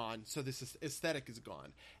halls are gone, so this aesthetic is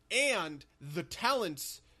gone. And the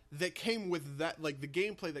talents that came with that, like, the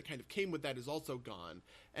gameplay that kind of came with that is also gone.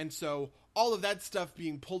 And so all of that stuff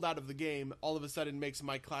being pulled out of the game all of a sudden makes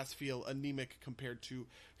my class feel anemic compared to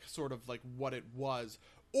sort of, like, what it was.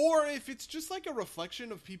 Or if it's just like a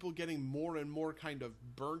reflection of people getting more and more kind of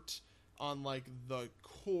burnt on like the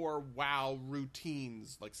core WoW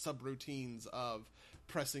routines, like subroutines of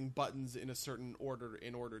pressing buttons in a certain order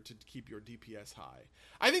in order to keep your DPS high.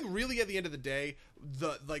 I think really at the end of the day,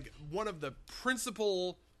 one of the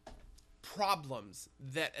principal problems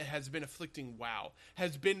that has been afflicting WoW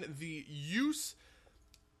has been the use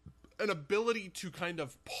and ability to kind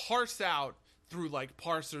of parse out through like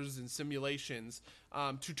parsers and simulations,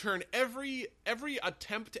 to turn every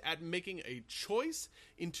attempt at making a choice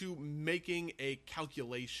into making a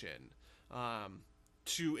calculation,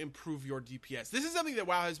 to improve your DPS. This is something that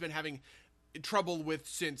WoW has been having trouble with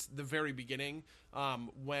since the very beginning,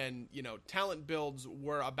 when, you know, talent builds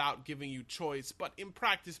were about giving you choice, but in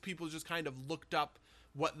practice people just kind of looked up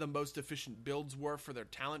what the most efficient builds were for their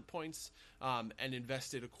talent points, and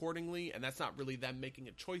invested accordingly, and that's not really them making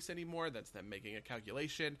a choice anymore, that's them making a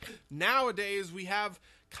calculation. Nowadays, we have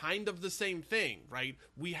kind of the same thing, right?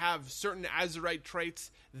 We have certain Azerite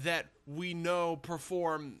traits that we know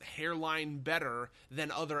perform hairline better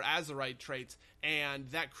than other Azerite traits, and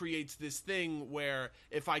that creates this thing where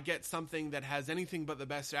if I get something that has anything but the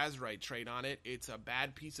best Azerite trait on it, it's a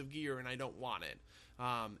bad piece of gear and I don't want it.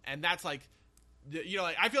 And that's like, you know,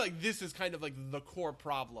 like, I feel like this is kind of like the core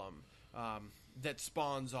problem that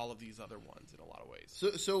spawns all of these other ones in a lot of ways.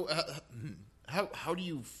 So how do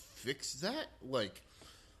you fix that? Like,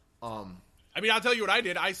 I mean, I'll tell you what I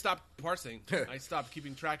did. I stopped parsing. I stopped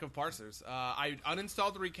keeping track of parsers. I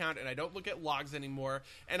uninstalled the recount, and I don't look at logs anymore.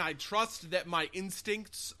 And I trust that my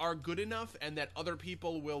instincts are good enough, and that other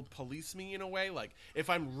people will police me in a way. Like, if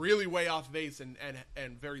I'm really way off base and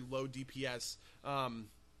very low DPS,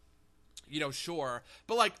 you know, sure.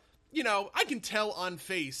 But, like, you know, I can tell on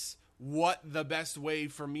face what the best way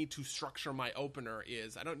for me to structure my opener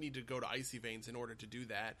is. I don't need to go to Icy Veins in order to do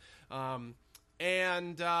that.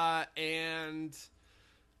 And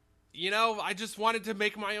you know, I just wanted to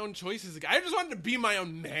make my own choices. I just wanted to be my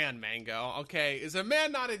own man, Mango. Okay, is a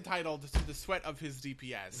man not entitled to the sweat of his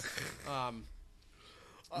DPS?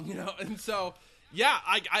 You know, and so yeah,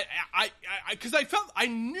 because I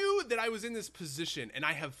knew that I was in this position, and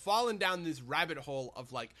I have fallen down this rabbit hole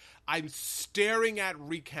of like, I'm staring at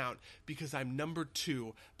recount because I'm number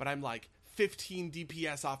 2, but I'm like 15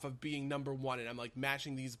 DPS off of being number 1, and I'm like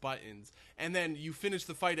mashing these buttons, and then you finish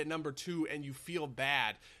the fight at number 2 and you feel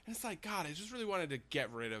bad, and it's like, God, I just really wanted to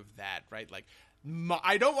get rid of that, right? Like,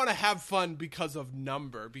 I don't want to have fun because of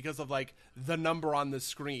like the number on the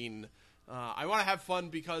screen. I want to have fun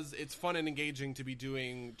because it's fun and engaging to be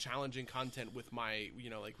doing challenging content with my, you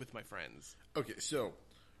know, like with my friends. Okay, so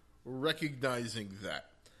recognizing that,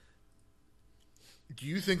 do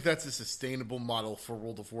you think that's a sustainable model for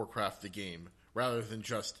World of Warcraft, the game, rather than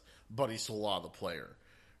just Buddy Salah, the player,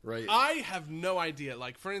 right? I have no idea.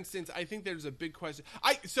 Like, for instance, I think there's a big question.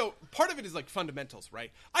 So part of it is like fundamentals,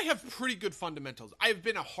 right? I have pretty good fundamentals. I have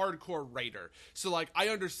been a hardcore raider. So like, I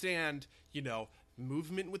understand, you know,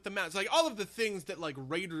 movement with the mouse, like all of the things that like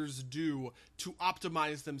raiders do to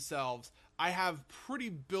optimize themselves. I have pretty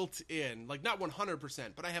built in, like not 100%,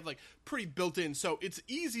 but I have like pretty built in. So it's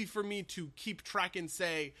easy for me to keep track and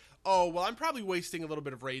say, oh, well, I'm probably wasting a little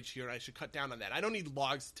bit of rage here and I should cut down on that. I don't need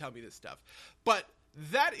logs to tell me this stuff. But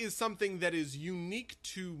that is something that is unique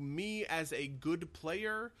to me as a good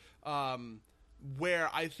player, where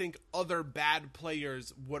I think other bad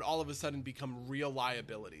players would all of a sudden become real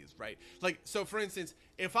liabilities, right? Like, so for instance,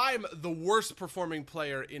 if I'm the worst performing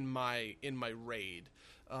player in my raid,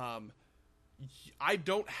 I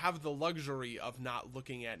don't have the luxury of not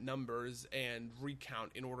looking at numbers and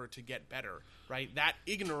recount in order to get better, right? That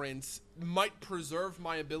ignorance might preserve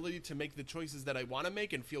my ability to make the choices that I want to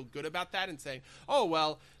make and feel good about that and saying, oh,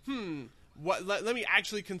 well, let me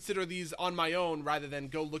actually consider these on my own rather than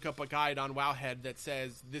go look up a guide on Wowhead that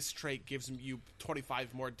says this trait gives you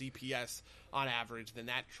 25 more DPS on average than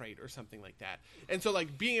that trait or something like that. And so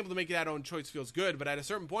like being able to make that own choice feels good, but at a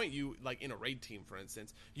certain point you, like in a raid team for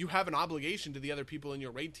instance, you have an obligation to the other people in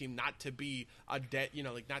your raid team not to be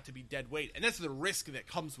not to be dead weight. And that's the risk that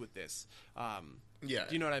comes with this. Yeah,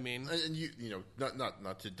 do you know what I mean? And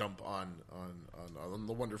not to dump on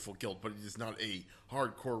the wonderful guild, but it is not a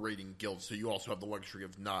hardcore raiding guild, so you also have the luxury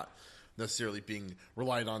of not necessarily being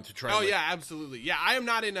relied on to try. Oh yeah, absolutely. Yeah, I am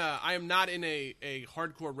not in a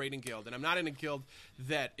hardcore raiding guild, and I'm not in a guild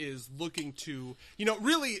that is looking to,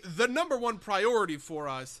 really the number one priority for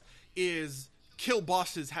us is kill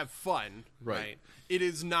bosses, have fun, right? It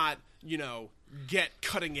is not, get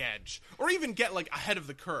cutting edge or even get like ahead of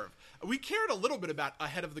the curve. We cared a little bit about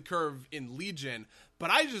ahead of the curve in Legion, but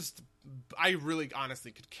I really honestly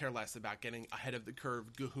could care less about getting ahead of the curve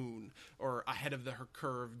Gahoon or ahead of the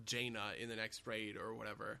curve Jaina in the next raid or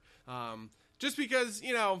whatever. Just because,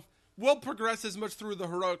 we'll progress as much through the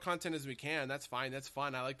heroic content as we can. That's fine. That's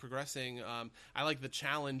fun. I like progressing. I like the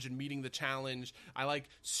challenge and meeting the challenge. I like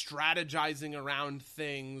strategizing around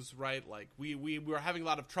things, right? Like we were having a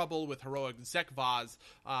lot of trouble with heroic Zekvaz,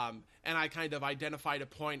 and I kind of identified a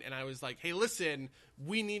point and I was like, hey, listen,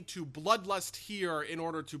 we need to bloodlust here in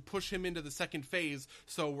order to push him into the second phase,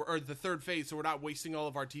 or the third phase, so we're not wasting all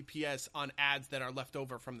of our DPS on ads that are left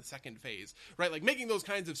over from the second phase, right? Like making those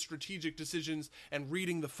kinds of strategic decisions and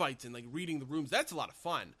reading the fights and like reading the rooms, that's a lot of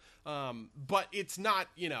fun. But it's not,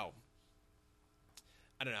 I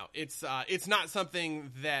don't know. It's not something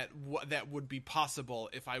that would be possible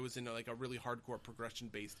if I was in a really hardcore progression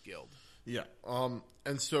based guild. Yeah.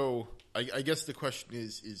 And so I guess the question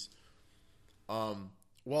is,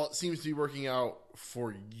 well, it seems to be working out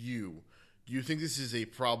for you. Do you think this is a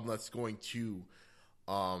problem that's going to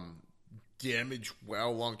damage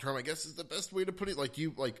WoW long term? I guess is the best way to put it.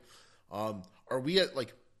 Are we at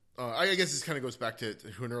I guess this kind of goes back to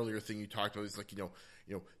an earlier thing you talked about. Is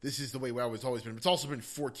this is the way WoW has always been. It's also been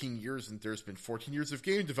 14 years, and there's been 14 years of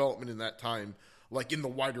game development in that time, like in the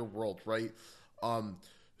wider world, right?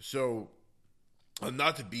 So,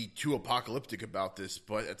 not to be too apocalyptic about this,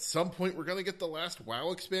 but at some point we're going to get the last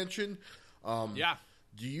WoW expansion. Yeah.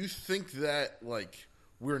 Do you think that,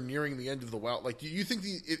 we're nearing the end of the WoW? Do you think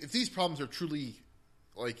if these problems are truly,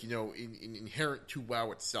 inherent to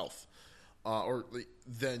WoW itself,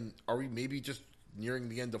 then are we maybe just nearing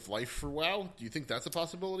the end of life for WoW? Do you think that's a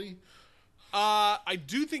possibility? I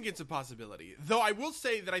do think it's a possibility. Though I will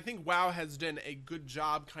say that I think WoW has done a good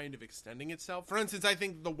job kind of extending itself. For instance, I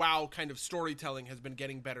think the WoW kind of storytelling has been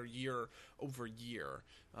getting better year over year.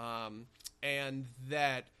 And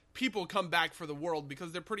that people come back for the world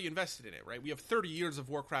because they're pretty invested in it, right? We have 30 years of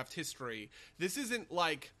Warcraft history. This isn't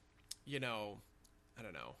I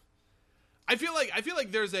don't know. I feel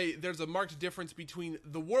like there's a marked difference between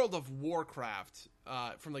the world of Warcraft,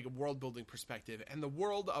 from a world building perspective, and the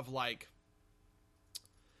world of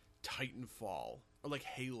Titanfall or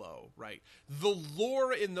Halo, right? The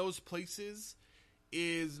lore in those places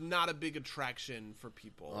is not a big attraction for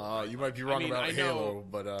people. Right? You might be wrong about Halo,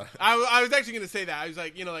 but I was actually going to say that. I was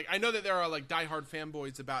I know that there are diehard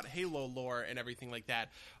fanboys about Halo lore and everything like that.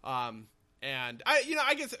 And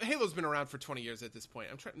I guess Halo's been around for 20 years at this point.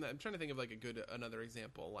 I'm trying to think of another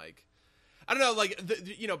example. I don't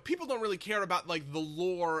know, people don't really care about the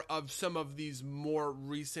lore of some of these more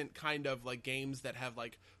recent kind of games that have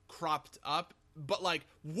cropped up. But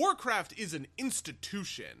Warcraft is an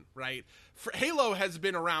institution, right? Halo has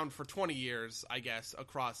been around for 20 years, I guess,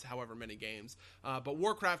 across however many games. But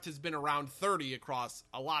Warcraft has been around 30 across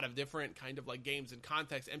a lot of different kind of games and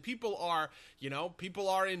contexts. And people are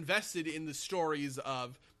invested in the stories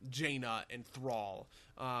of Jaina and Thrall.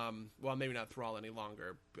 Well, maybe not Thrall any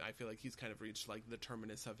longer. I feel like he's kind of reached the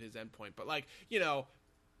terminus of his endpoint. But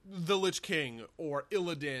the Lich King or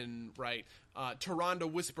Illidan, right?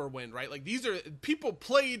 Tyrande Whisperwind, right? These are people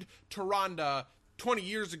played Tyrande 20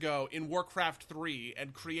 years ago in Warcraft 3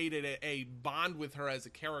 and created a bond with her as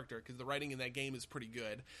a character, because the writing in that game is pretty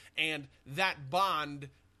good, and that bond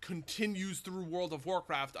continues through World of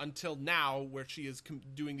Warcraft until now, where she is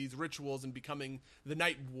doing these rituals and becoming the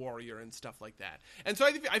Night Warrior and stuff like that. And so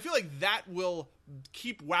I feel like that will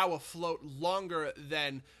keep WoW afloat longer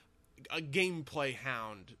than a gameplay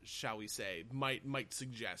hound, shall we say, might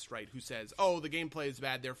suggest, right? Who says, oh, the gameplay is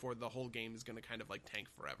bad, therefore the whole game is going to kind of like tank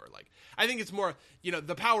forever. Like, I think it's more,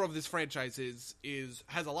 the power of this franchise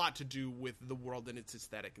has a lot to do with the world and its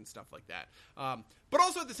aesthetic and stuff like that. But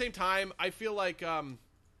also at the same time, I feel like, I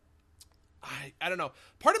don't know.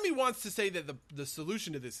 Part of me wants to say that the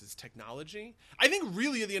solution to this is technology. I think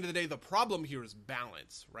really at the end of the day, the problem here is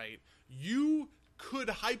balance, right? You could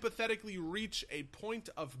hypothetically reach a point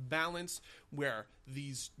of balance where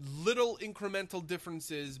these little incremental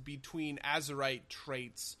differences between Azerite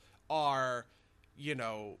traits are,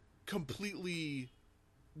 completely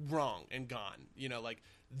wrong and gone.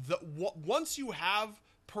 Once you have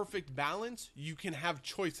perfect balance, you can have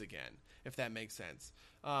choice again, if that makes sense.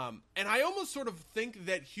 And I almost sort of think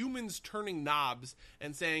that humans turning knobs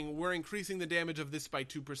and saying we're increasing the damage of this by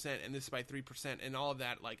 2% and this by 3% and all of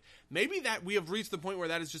that, like maybe that we have reached the point where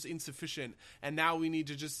that is just insufficient, and now we need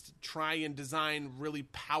to just try and design really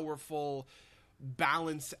powerful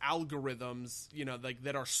balance algorithms,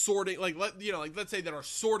 that are sorting, let's say that are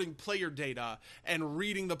sorting player data and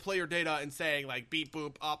reading the player data and saying like beep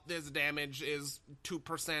boop up, this damage is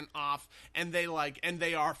 2% off, and they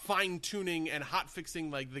are fine tuning and hot fixing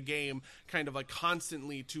like the game kind of like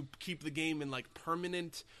constantly to keep the game in like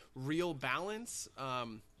permanent real balance.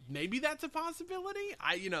 Maybe that's a possibility.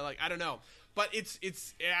 I don't know, but it's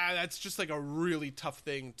that's just like a really tough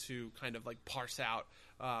thing to kind of like parse out.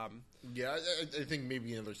 I think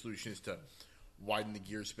maybe another solution is to widen the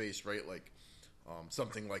gear space, right? Like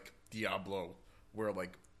something like Diablo, where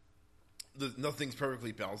like nothing's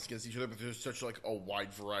perfectly balanced against each other, but there's such like a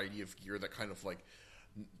wide variety of gear that kind of like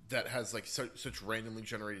that has like such randomly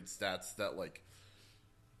generated stats that like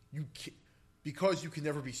because you can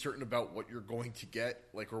never be certain about what you're going to get,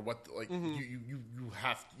 like, or what like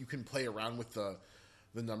you can play around with the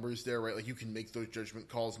numbers there, right? Like you can make those judgment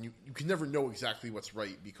calls, and you can never know exactly what's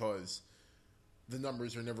right because the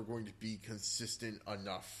numbers are never going to be consistent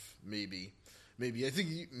enough. Maybe I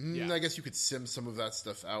think I guess you could sim some of that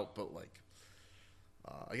stuff out, but like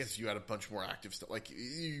I guess if you had a bunch more active stuff, like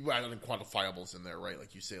you add quantifiables in there, right?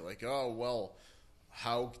 Like you say, like, oh well,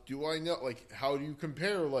 how do I know? Like, how do you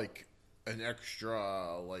compare like an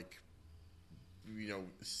extra like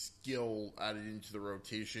skill added into the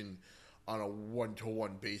rotation on a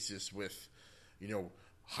 1-to-1 basis with,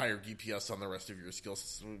 higher DPS on the rest of your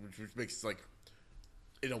skills, which makes like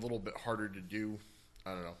it a little bit harder to do.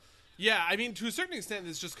 I don't know. Yeah, I mean, to a certain extent,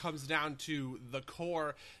 this just comes down to the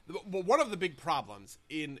core. Well, one of the big problems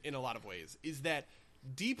in a lot of ways is that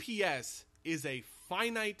DPS is a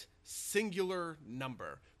finite, singular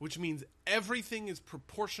number, which means everything is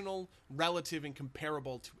proportional, relative, and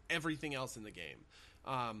comparable to everything else in the game.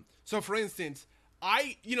 So, for instance,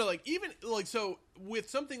 so with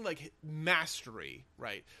something like Mastery,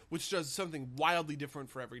 right, which does something wildly different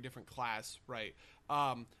for every different class, right,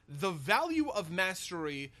 the value of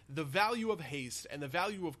Mastery, the value of Haste, and the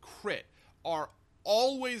value of Crit are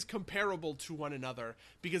always comparable to one another,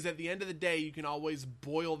 because at the end of the day, you can always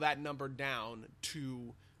boil that number down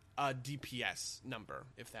to a DPS number,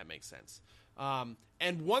 if that makes sense.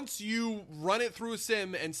 And once you run it through a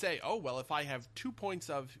sim and say, oh, well, if I have 2 points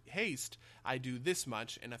of haste, I do this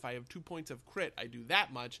much, and if I have 2 points of crit, I do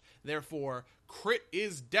that much, therefore, crit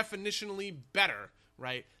is definitionally better,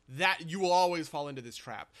 right? That you will always fall into this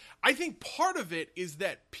trap. I think part of it is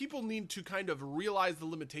that people need to kind of realize the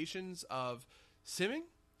limitations of simming,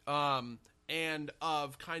 and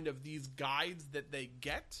of kind of these guides that they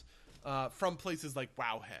get from places like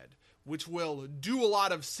Wowhead, which will do a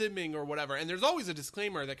lot of simming or whatever. And there's always a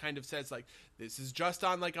disclaimer that kind of says, like, this is just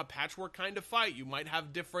on like a patchwork kind of fight. You might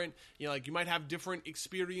have different, you might have different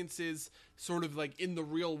experiences sort of like in the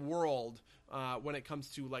real world when it comes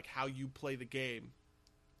to like how you play the game.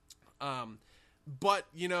 But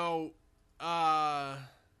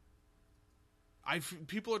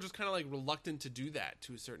people are just kind of like reluctant to do that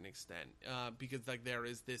to a certain extent, because like there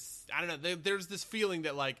is this, I don't know, there's this feeling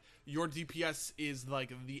that like your DPS is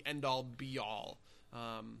like the end all be all,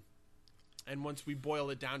 and once we boil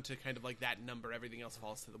it down to kind of like that number, everything else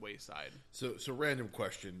falls to the wayside. So random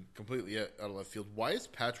question, completely out of left field. Why is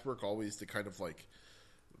patchwork always the kind of like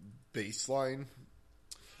baseline?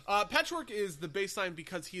 Patchwork is the baseline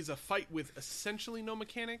because he's a fight with essentially no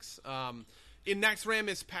mechanics. in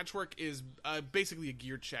Naxxramas, Patchwork is basically a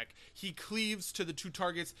gear check. He cleaves to the 2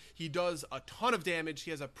 targets. He does a ton of damage.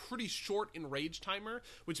 He has a pretty short enrage timer,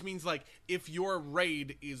 which means like if your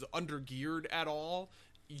raid is under geared at all,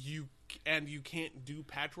 you can't do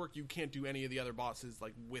Patchwork, you can't do any of the other bosses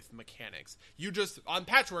like with mechanics. You just on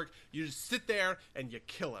Patchwork, you just sit there and you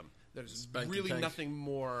kill him. There's really nothing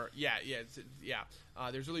more.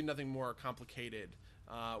 There's really nothing more complicated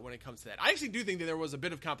when it comes to that. I actually do think that there was a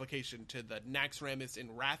bit of complication to the Naxxramas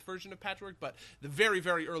in Wrath version of Patchwork, but the very,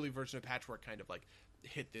 very early version of Patchwork kind of like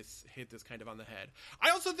hit this kind of on the head.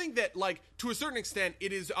 I also think that, like, to a certain extent,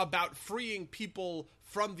 it is about freeing people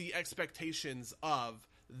from the expectations of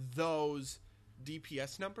those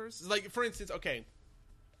DPS numbers. Like, for instance, okay,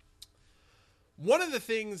 one of the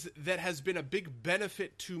things that has been a big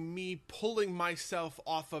benefit to me pulling myself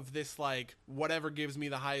off of this, like, whatever gives me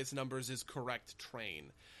the highest numbers is correct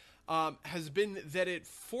train, has been that it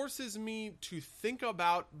forces me to think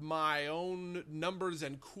about my own numbers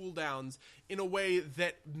and cooldowns in a way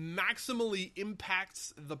that maximally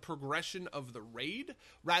impacts the progression of the raid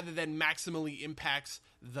rather than maximally impacts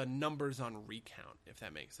the numbers on recount, if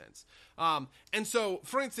that makes sense. And so,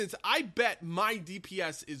 for instance, I bet my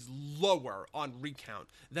DPS is lower on recount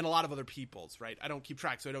than a lot of other people's, right? I don't keep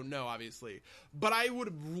track, so I don't know, obviously. But I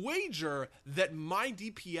would wager that my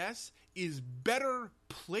DPS is better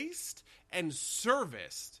placed and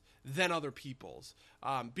serviced than other people's.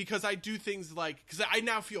 Because I do things like, because I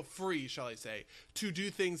now feel free, shall I say, to do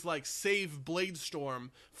things like save Bladestorm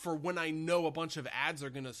for when I know a bunch of ads are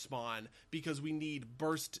going to spawn, because we need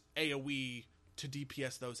burst AoE to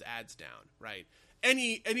DPS those ads down, right?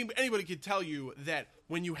 Anybody could tell you that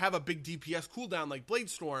when you have a big DPS cooldown like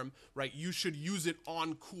Bladestorm, right, you should use it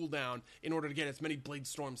on cooldown in order to get as many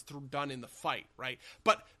Bladestorms done in the fight, right?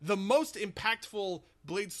 But the most impactful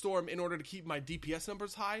Bladestorm in order to keep my DPS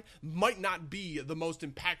numbers high might not be the most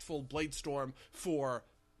impactful Bladestorm for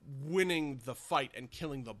winning the fight and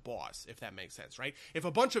killing the boss, if that makes sense, right? If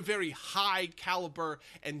a bunch of very high caliber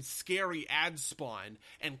and scary ads spawn,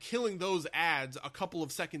 and killing those ads a couple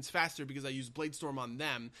of seconds faster because I use Bladestorm on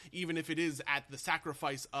them, even if it is at the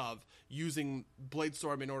sacrifice of using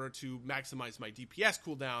Bladestorm in order to maximize my DPS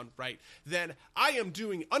cooldown, right, then I am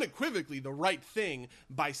doing unequivocally the right thing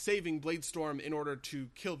by saving Bladestorm in order to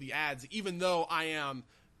kill the ads, even though I am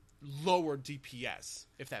lower DPS,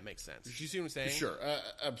 if that makes sense. Do you see what I'm saying? Sure,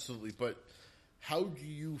 absolutely. But how do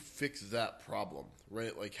you fix that problem,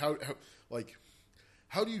 right? Like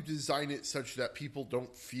how do you design it such that people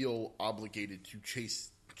don't feel obligated to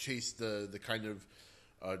chase the kind of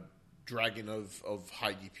dragon of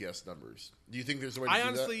high DPS numbers? Do you think there's a way to do that? I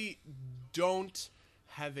honestly don't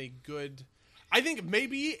have a good. I think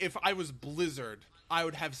maybe if I was Blizzard, I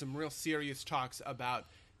would have some real serious talks about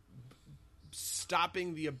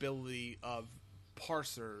stopping the ability of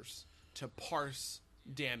parsers to parse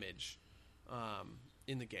damage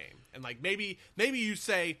in the game. And like maybe you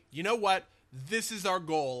say, you know what, this is our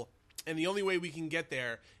goal, and the only way we can get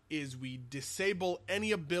there is we disable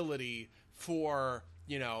any ability for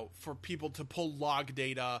people to pull log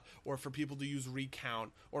data, or for people to use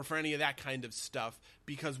recount, or for any of that kind of stuff,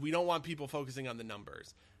 because we don't want people focusing on the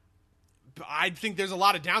numbers. I think there's a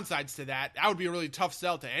lot of downsides to that. That would be a really tough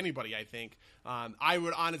sell to anybody, I think. I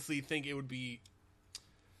would honestly think it would be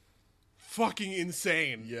fucking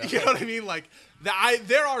insane. Yeah. You know what I mean? Like,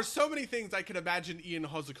 there are so many things I could imagine Ian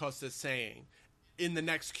Hosakosta saying in the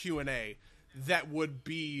next Q&A that would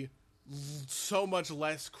be so much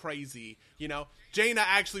less crazy. You know, Jaina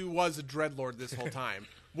actually was a Dreadlord this whole time.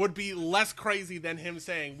 Would be less crazy than him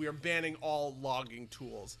saying we are banning all logging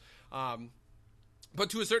tools.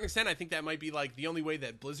 But to a certain extent, I think that might be like the only way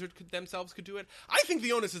that Blizzard themselves could do it. I think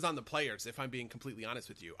the onus is on the players, if I'm being completely honest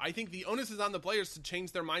with you. I think the onus is on the players to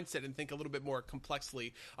change their mindset and think a little bit more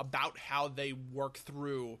complexly about how they work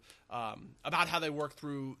through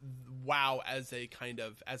WoW as a kind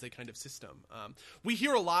of system. We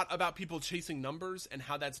hear a lot about people chasing numbers and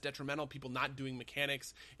how that's detrimental, people not doing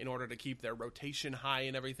mechanics in order to keep their rotation high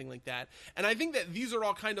and everything like that. And I think that these are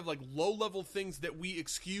all kind of like low-level things that we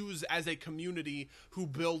excuse as a community who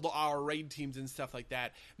build our raid teams and stuff like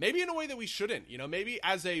that. Maybe in a way that we shouldn't. You know, maybe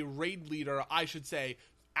as a raid leader, I should say,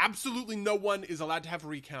 absolutely no one is allowed to have a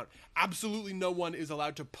recount. Absolutely no one is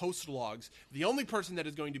allowed to post logs. The only person that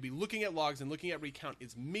is going to be looking at logs and looking at recount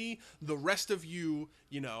is me. The rest of you,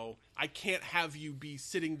 you know, I can't have you be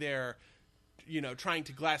sitting there, you know, trying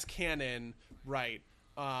to glass cannon, right?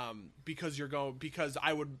 Because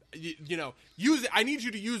I would, you know, use it. I need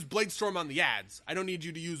you to use Bladestorm on the ads. I don't need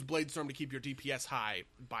you to use Bladestorm to keep your DPS high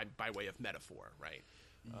by way of metaphor, right?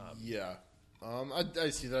 I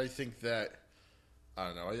see that. I think that I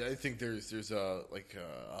don't know. I think there's a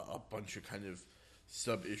bunch of kind of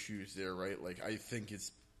sub issues there, right? Like I think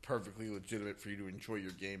it's perfectly legitimate for you to enjoy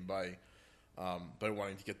your game by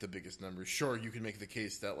wanting to get the biggest numbers. Sure, you can make the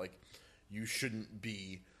case that like you shouldn't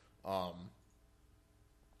be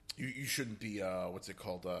you shouldn't be what's it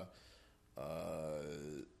called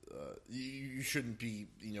you shouldn't be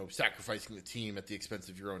sacrificing the team at the expense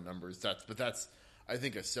of your own numbers. That's I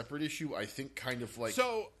think a separate issue. I think kind of like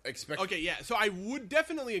So I would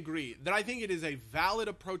definitely agree that I think it is a valid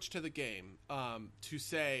approach to the game to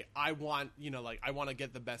say I want to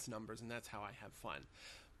get the best numbers and that's how I have fun.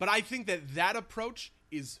 But I think that approach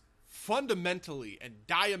is fundamentally and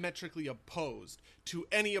diametrically opposed to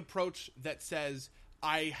any approach that says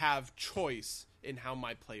I have choice in how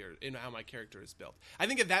my character is built. I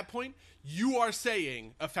think at that point you are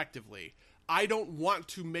saying effectively, I don't want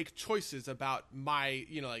to make choices about my,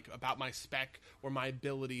 about my spec or my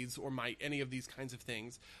abilities or any of these kinds of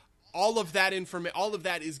things. All of that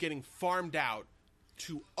is getting farmed out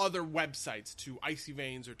to other websites, to Icy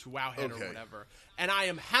Veins or to Wowhead or whatever. And I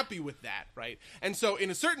am happy with that, right? And so in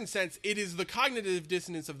a certain sense, it is the cognitive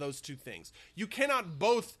dissonance of those two things. You cannot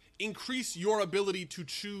both increase your ability to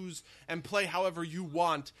choose and play however you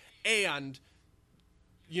want and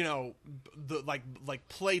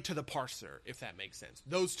play to the parser, if that makes sense.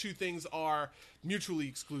 Those two things are mutually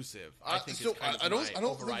exclusive. I think I don't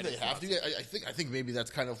think they have to. I think maybe that's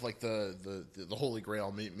kind of like the holy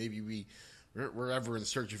grail. Maybe we're ever in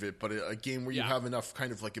search of it, but a game where you have enough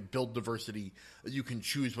kind of like a build diversity that you can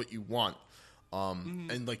choose what you want,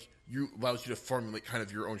 and like allows you to formulate kind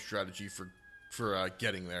of your own strategy for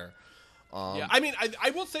getting there. I mean,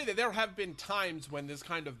 I will say that there have been times when this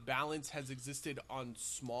kind of balance has existed on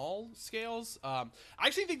small scales. I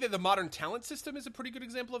actually think that the modern talent system is a pretty good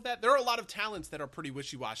example of that. There are a lot of talents that are pretty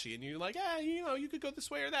wishy-washy, and you're like, you could go this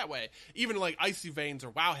way or that way. Even like Icy Veins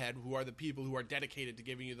or Wowhead, who are the people who are dedicated to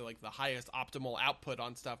giving you the highest optimal output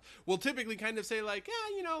on stuff, will typically kind of say like,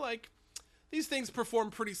 these things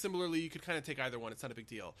perform pretty similarly. You could kind of take either one. It's not a big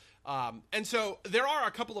deal. And so there are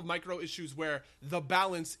a couple of micro issues where the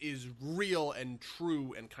balance is real and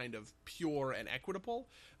true and kind of pure and equitable.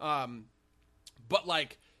 But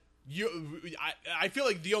like I feel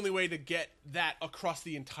like the only way to get that across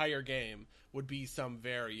the entire game would be some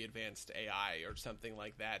very advanced AI or something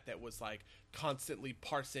like that was like constantly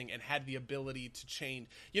parsing and had the ability to change.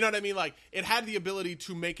 You know what I mean? Like it had the ability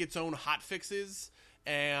to make its own hotfixes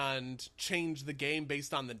and change the game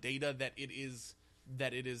based on the data that it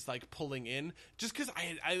is like pulling in. Just because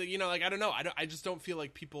I don't know. I just don't feel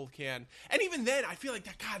like people can. And even then, I feel like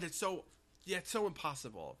it's so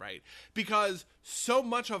impossible, right? Because so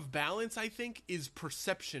much of balance, I think, is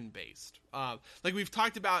perception based. Like we've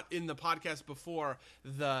talked about in the podcast before,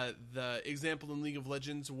 the example in League of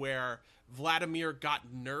Legends where Vladimir got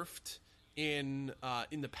nerfed in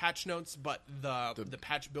the patch notes, but the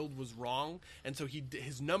patch build was wrong, and so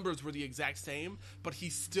his numbers were the exact same, but he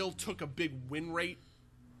still took a big win rate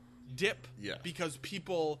dip because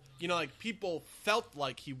people felt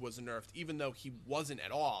like he was nerfed even though he wasn't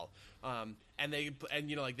at all, and they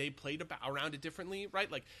played around it differently, right?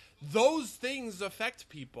 Like those things affect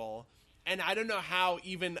people, and I don't know how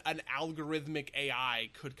even an algorithmic AI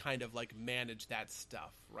could kind of like manage that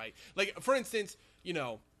stuff, right? Like for instance,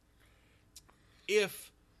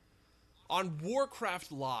 if on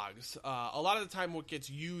Warcraft logs, a lot of the time what gets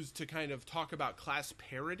used to kind of talk about class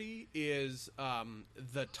parity is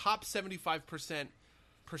the top 75%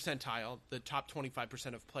 percentile, the top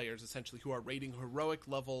 25% of players essentially who are rating heroic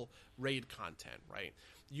level raid content, right?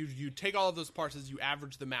 You take all of those parses, you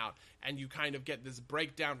average them out, and you kind of get this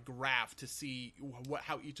breakdown graph to see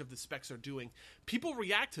how each of the specs are doing. People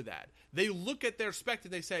react to that. They look at their spec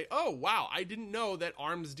and they say, oh, wow, I didn't know that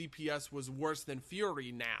ARM's DPS was worse than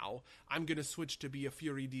Fury now. I'm going to switch to be a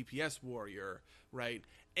Fury DPS warrior, right?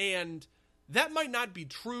 And that might not be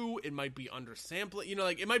true. It might be undersampling.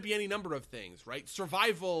 It might be any number of things, right?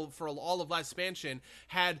 Survival for all of last expansion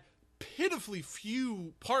had pitifully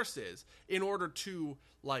few parses in order to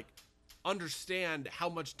understand how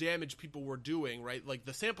much damage people were doing, right? Like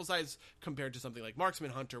the sample size compared to something like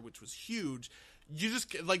Marksman Hunter, which was huge, you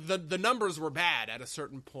just the numbers were bad at a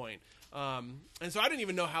certain point. And so I didn't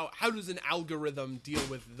even know how does an algorithm deal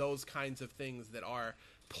with those kinds of things that are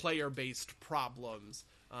player based problems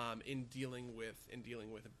in dealing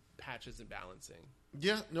with patches and balancing.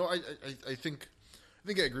 Yeah, no, I think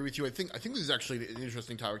I agree with you. I think this is actually an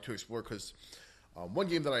interesting topic to explore because one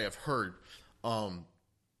game that I have heard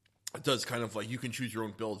does kind of like you can choose your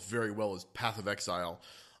own build very well is Path of Exile.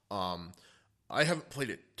 I haven't played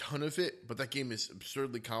a ton of it, but that game is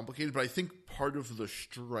absurdly complicated. But I think part of the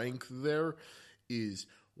strength there is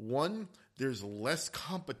one, there's less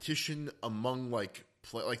competition among like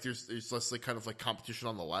there's less like kind of like competition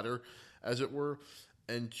on the ladder, as it were,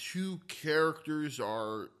 and two, characters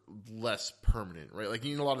are less permanent, right? Like,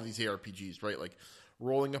 a lot of these ARPGs, right? Like,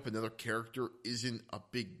 rolling up another character isn't a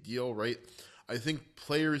big deal, right? I think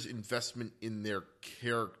players' investment in their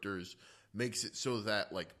characters makes it so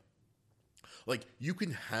that like you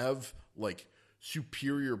can have like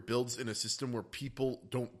superior builds in a system where people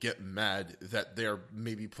don't get mad that they're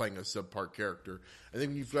maybe playing a subpar character. I think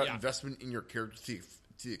when you've got investment in your character to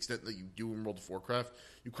the extent that you do in World of Warcraft,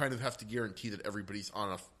 you kind of have to guarantee that everybody's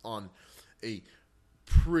on a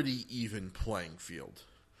pretty even playing field.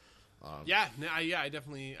 I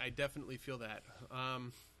definitely feel that.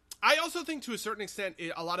 I also think to a certain extent,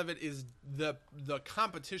 a lot of it is the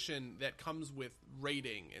competition that comes with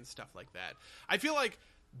rating and stuff like that. I feel like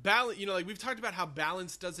balance, like we've talked about how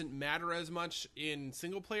balance doesn't matter as much in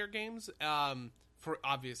single player games, for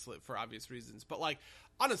obvious reasons. But like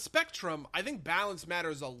on a spectrum, I think balance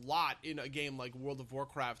matters a lot in a game like World of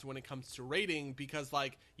Warcraft when it comes to rating, because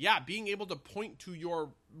like, being able to point to your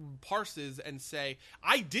parses and say,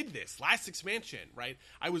 I did this last expansion, right?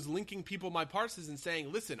 I was linking my parses and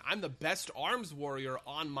saying, listen, I'm the best arms warrior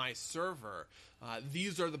on my server.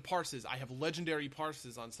 These are the parses. I have legendary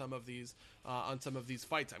parses on some of these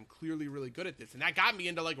fights. I'm clearly really good at this. And that got me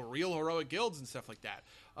into like real heroic guilds and stuff like that.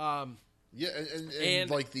 And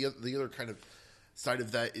like the other kind of side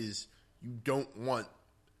of that is you don't want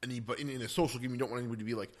anybody in a social game. You don't want anybody to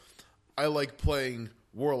be like, I like playing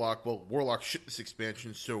Warlock. Well, Warlock shit this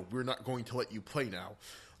expansion, so we're not going to let you play now.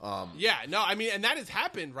 And that has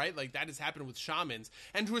happened, right? Like that has happened with shamans,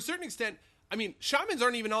 and to a certain extent, I mean, shamans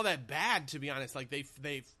aren't even all that bad, to be honest. Like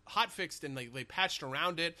they've hotfixed and they patched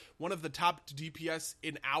around it. One of the top DPS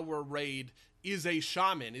in our raid is a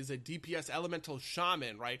shaman, is a DPS elemental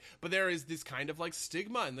shaman, right? But there is this kind of like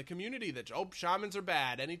stigma in the community that, shamans are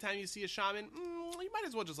bad. Anytime you see a shaman, you might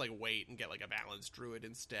as well just like wait and get like a balanced druid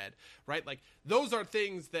instead, right? Like those are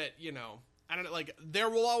things that, I don't know, like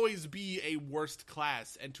there will always be a worst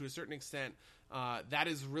class, and to a certain extent, that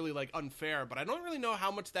is really like unfair, but I don't really know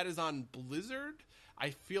how much that is on Blizzard.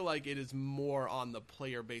 I feel like it is more on the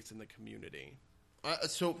player base in the community.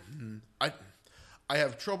 I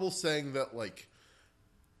have trouble saying that, like,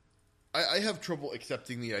 I have trouble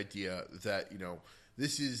accepting the idea that,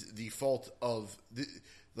 this is the fault of,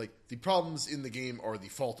 the problems in the game are the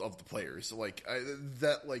fault of the players. Like,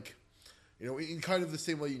 in kind of the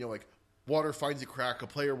same way, like, water finds a crack, a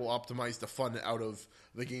player will optimize the fun out of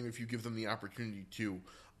the game if you give them the opportunity to,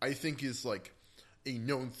 I think is, like, a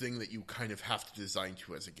known thing that you kind of have to design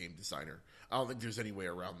to as a game designer. I don't think there's any way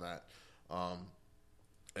around that.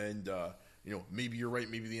 Maybe you're right.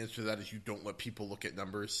 Maybe the answer to that is you don't let people look at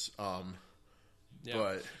numbers.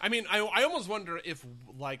 But I mean, I almost wonder if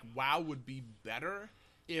like WoW would be better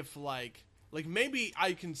if like maybe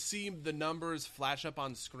I can see the numbers flash up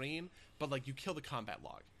on screen, but like you kill the combat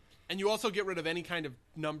log, and you also get rid of any kind of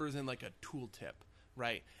numbers in like a tooltip,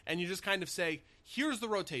 right? And you just kind of say, here's the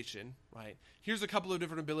rotation, right? Here's a couple of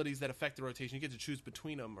different abilities that affect the rotation. You get to choose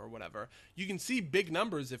between them or whatever. You can see big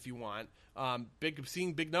numbers if you want.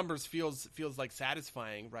 Seeing big numbers feels like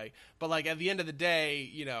satisfying, right? But like at the end of the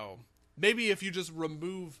day, maybe if you just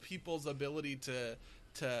remove people's ability to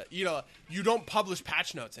you don't publish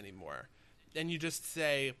patch notes anymore, and you just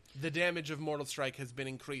say the damage of Mortal Strike has been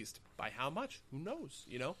increased by how much? Who knows?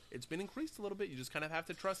 It's been increased a little bit. You just kind of have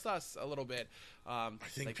to trust us a little bit. I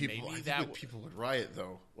think people would riot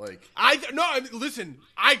though. Like listen,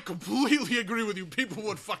 I completely agree with you. People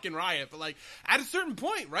would fucking riot, but like at a certain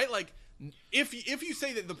point, right? Like if you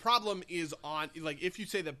say that the problem is on, like if you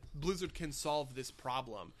say that Blizzard can solve this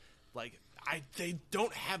problem, like they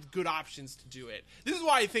don't have good options to do it. This is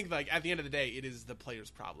why I think, like, at the end of the day, it is the player's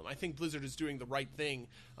problem. I think Blizzard is doing the right thing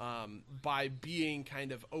by being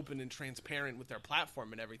kind of open and transparent with their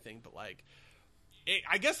platform and everything. But, like,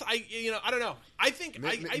 I guess I don't know. I think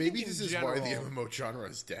maybe this is why the MMO genre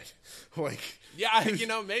is dead. Like,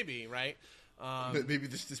 maybe, right? Maybe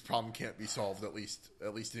this problem can't be solved at least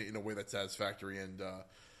in a way that's satisfactory, and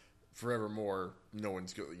forevermore, no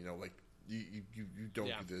one's going. You don't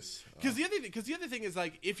do this because the other thing is,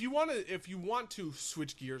 like, if you want to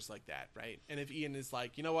switch gears like that, right? And if Ian is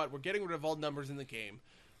like, you know what, we're getting rid of all numbers in the game,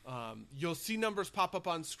 you'll see numbers pop up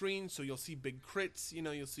on screen, so you'll see big crits,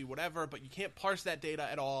 you'll see whatever, but you can't parse that data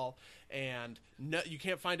at all, and you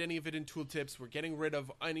can't find any of it in tooltips. We're getting rid of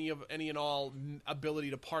any and all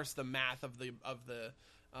ability to parse the math of the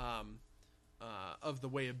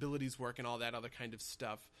way abilities work and all that other kind of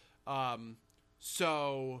stuff.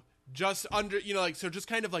 So just under, like, so just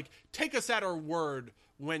kind of like take us at our word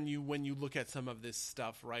when you look at some of this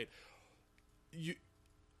stuff, right?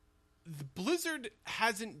 The Blizzard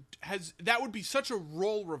has that would be such a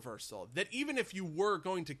role reversal that even if you were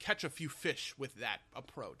going to catch a few fish with that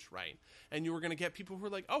approach, right, and you were going to get people who are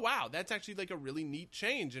like, oh wow, that's actually like a really neat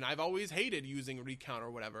change, and I've always hated using recount or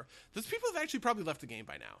whatever, those people have actually probably left the game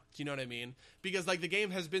by now. Do you know what I mean? Because like the game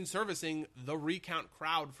has been servicing the recount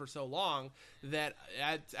crowd for so long that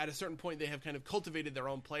at a certain point they have kind of cultivated their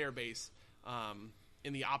own player base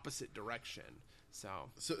in the opposite direction. So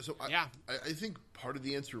yeah. I think part of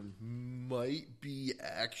the answer might be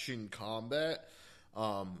action combat,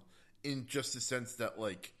 in just the sense that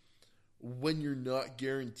like when you're not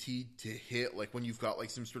guaranteed to hit, like when you've got like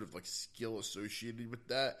some sort of like skill associated with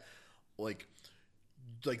that, like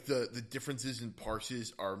the differences in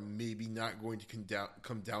parses are maybe not going to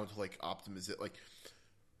come down to like optimize it. Like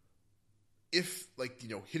if like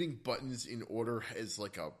hitting buttons in order is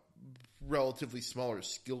like a relatively smaller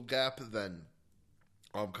skill gap than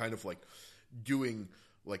kind of like doing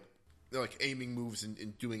like aiming moves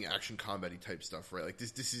and doing action combat-y type stuff, right? Like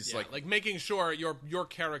this is like making sure your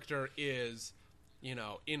character is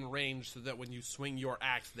in range so that when you swing your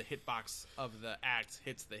axe, the hitbox of the axe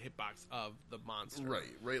hits the hitbox of the monster.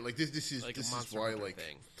 Right. Like this is why like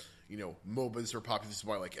thing. MOBAs are popular. This is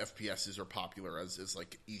why like FPSs are popular as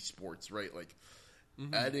like esports, right? Like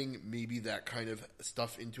adding maybe that kind of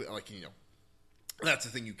stuff into it, like that's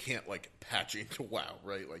the thing you can't like patch into WoW,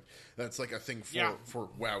 right? Like that's like a thing for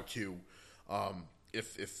WoW 2,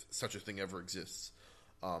 if such a thing ever exists.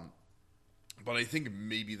 But I think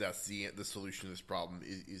maybe that's the solution to this problem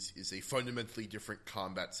is a fundamentally different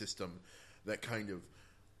combat system that kind of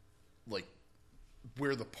like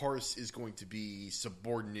where the parse is going to be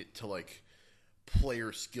subordinate to like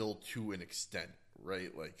player skill to an extent,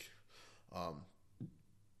 right? Like,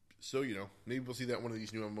 so maybe we'll see that in one of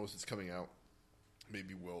these new MMOs that's coming out.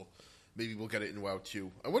 Maybe we'll get it in WoW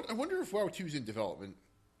 2. I wonder if WoW 2 is in development,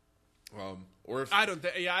 or if I don't.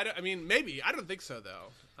 I mean, maybe. I don't think so though.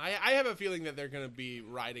 I have a feeling that they're going to be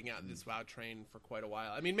riding out this WoW train for quite a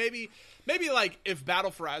while. I mean, maybe like if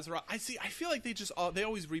Battle for Azeroth. I feel like they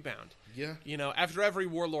always rebound. Yeah. After every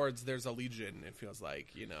Warlords, there's a Legion. It feels like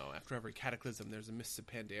after every Cataclysm, there's a Mists of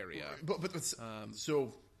Pandaria. But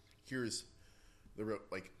so here's the real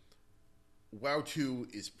like. WoW 2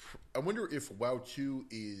 is... I wonder if WoW 2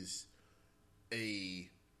 is a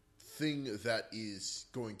thing that is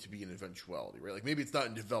going to be an eventuality, right? Like, maybe it's not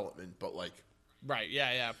in development, but like... Right,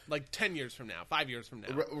 yeah. Like 10 years from now, 5 years from now,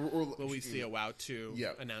 will we see a WoW 2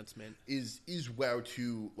 announcement? Is WoW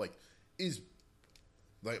 2, like... I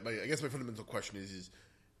guess my fundamental question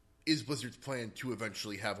is Blizzard's plan to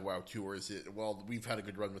eventually have a WoW 2, or is it, well, we've had a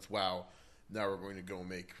good run with WoW, now we're going to go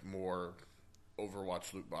make more...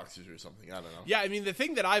 Overwatch loot boxes or something. I don't know. Yeah, I mean, the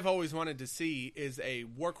thing that I've always wanted to see is a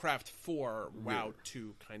Warcraft 4 WoW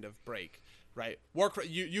 2 kind of break, right? Warcraft,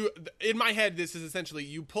 you in my head, this is essentially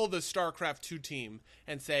you pull the StarCraft 2 team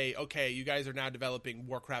and say, okay, you guys are now developing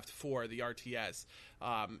Warcraft 4, the RTS,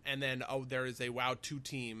 and then there is a WoW 2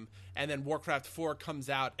 team, and then Warcraft 4 comes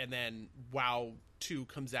out, and then WoW 2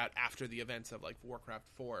 comes out after the events of like Warcraft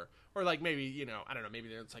 4. Or like maybe, I don't know, maybe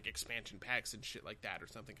there's like expansion packs and shit like that or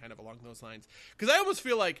something kind of along those lines. Because I almost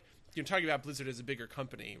feel like, you're talking about Blizzard as a bigger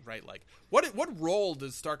company, right? Like, what role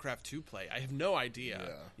does StarCraft 2 play? I have no idea.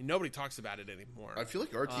 Yeah. Nobody talks about it anymore. I feel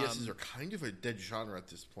like RTSs are kind of a dead genre at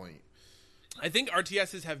this point. I think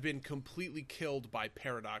RTSs have been completely killed by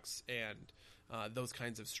Paradox and those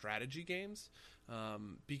kinds of strategy games.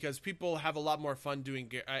 Because people have a lot more fun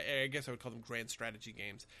doing, I guess I would call them grand strategy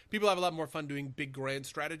games. People have a lot more fun doing big grand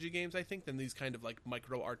strategy games, I think, than these kind of like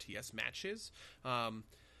micro RTS matches. And,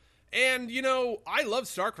 I love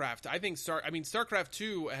StarCraft. I think StarCraft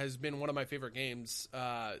 2 has been one of my favorite games.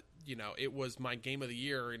 It was my game of the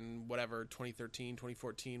year in whatever, 2013,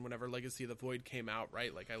 2014, whenever Legacy of the Void came out,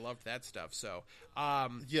 right? Like, I loved that stuff. So,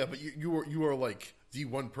 yeah, but you are like the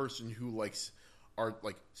one person who likes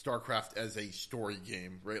like StarCraft as a story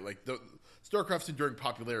game, right? Like StarCraft's enduring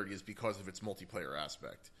popularity is because of its multiplayer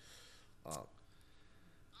aspect.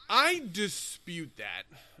 I dispute that,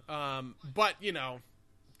 but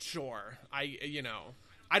sure.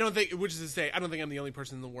 I don't think, which is to say, I don't think I'm the only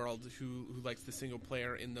person in the world who likes the single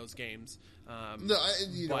player in those games. No,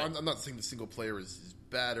 I'm not saying the single player is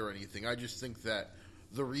bad or anything. I just think that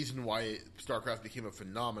the reason why StarCraft became a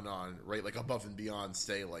phenomenon, right, like above and beyond,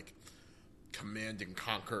 say, like Command and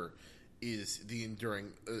Conquer, is the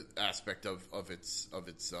enduring aspect of its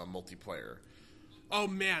multiplayer. Oh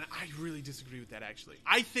man, I really disagree with that actually.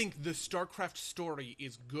 I think the StarCraft story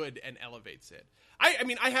is good and elevates it. I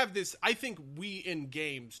mean, I have this, I think we in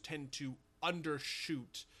games tend to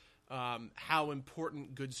undershoot how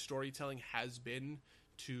important good storytelling has been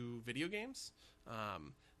to video games.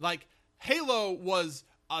 Like Halo was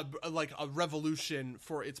a revolution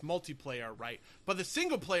for its multiplayer, right? But the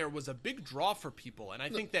single player was a big draw for people, and I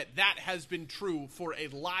think that has been true for a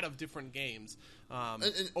lot of different games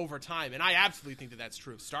over time. And I absolutely think that that's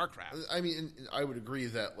true of StarCraft. I mean, and I would agree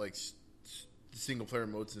that like single player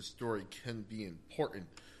modes and story can be important,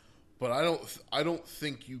 but I don't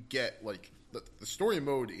think you get like the story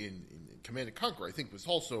mode in Command and Conquer. I think was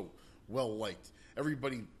also well liked.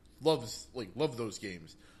 Everybody loved those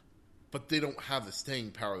games, but they don't have the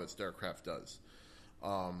staying power that StarCraft does.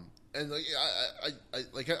 And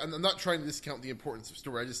like I'm not trying to discount the importance of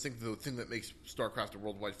story. I just think the thing that makes StarCraft a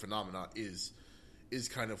worldwide phenomenon is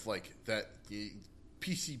kind of like that the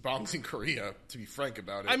PC bombs in Korea. To be frank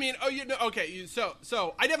about it, I mean, okay. So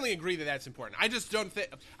I definitely agree that that's important. I just don't think.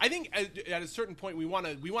 I think at a certain point we want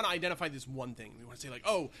to identify this one thing. We want to say like,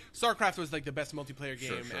 oh, StarCraft was like the best multiplayer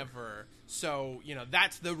game ever. So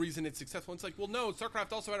that's the reason it's successful. It's like, well, no,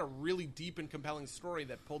 StarCraft also had a really deep and compelling story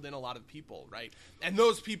that pulled in a lot of people, right? And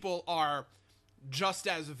those people are just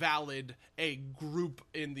as valid a group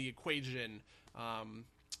in the equation.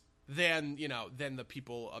 Than the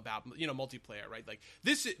people about multiplayer, right? Like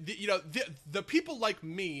this, the people like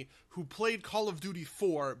me who played Call of Duty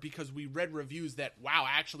 4 because we read reviews that wow,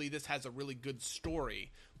 actually this has a really good story,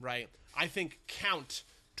 right? I think count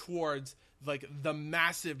towards like the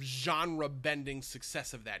massive genre bending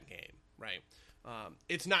success of that game, right?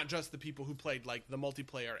 It's not just the people who played like the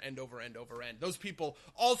multiplayer end over end. Those people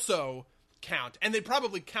also count, and they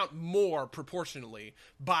probably count more proportionally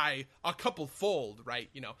by a couple fold, right?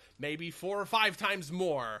 Maybe 4 or 5 times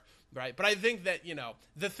more, right? But I think that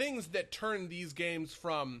the things that turn these games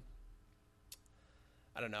from,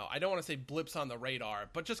 I don't know, I don't want to say blips on the radar,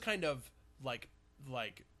 but just kind of like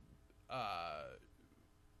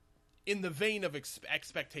in the vein of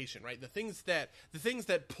expectation, right? The things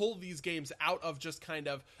that pull these games out of just kind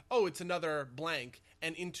of, oh, it's another blank,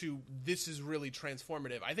 and into this is really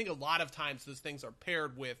transformative. I think a lot of times those things are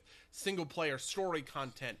paired with single player story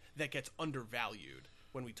content that gets undervalued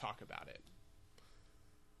when we talk about it.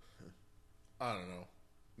 I don't know.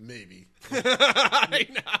 Maybe. I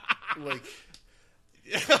know. Like,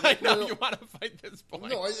 I know you want to fight this point.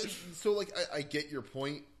 No, I get your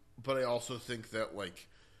point, but I also think that like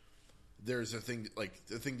there's a thing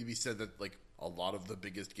to be said that like a lot of the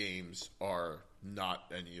biggest games are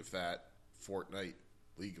not any of that. Fortnite,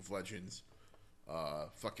 League of Legends,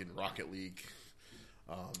 fucking Rocket League.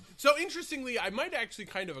 So interestingly, I might actually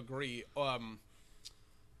kind of agree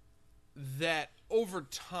that over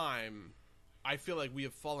time, I feel like we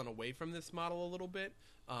have fallen away from this model a little bit.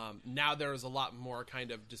 Now there is a lot more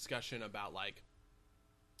kind of discussion about like,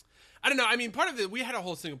 I don't know. I mean, part of it, we had a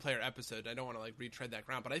whole single player episode. I don't want to like retread that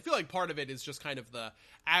ground, but I feel like part of it is just kind of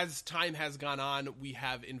as time has gone on, we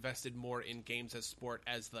have invested more in games as sport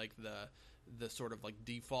as like the sort of like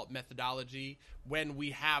default methodology. When we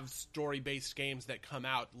have story-based games that come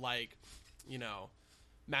out like,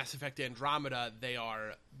 Mass Effect Andromeda, they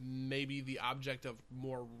are maybe the object of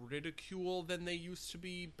more ridicule than they used to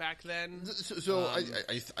be back then. So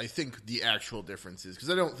I think the actual difference is, because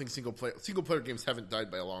I don't think single player games haven't died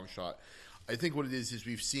by a long shot. I think what it is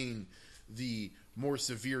we've seen the more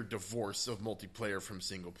severe divorce of multiplayer from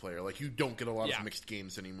single player. Like, you don't get a lot of mixed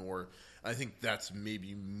games anymore. I think that's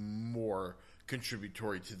maybe more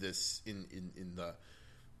contributory to this in the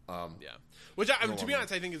which to be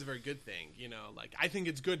honest, I think is a very good thing. Like, I think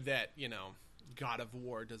it's good that God of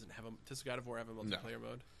War does God of War have a multiplayer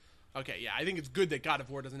mode? Okay, yeah, I think it's good that God of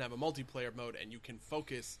War doesn't have a multiplayer mode, and you can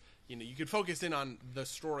focus in on the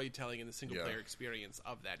storytelling and the single player experience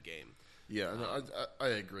of that game. Yeah, no, I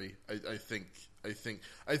agree. I think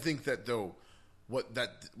that though, what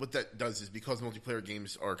that does is, because multiplayer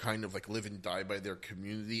games are kind of like live and die by their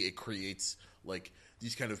community, it creates like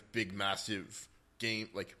these kind of big, massive game,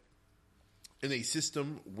 like in a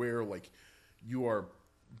system where like you are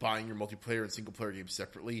buying your multiplayer and single player games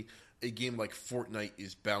separately. A game like Fortnite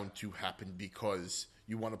is bound to happen because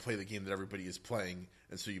you want to play the game that everybody is playing,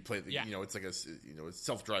 and so you play the it's like a it's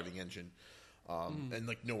self-driving engine, and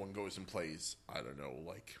like no one goes and plays, I don't know,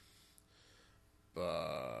 like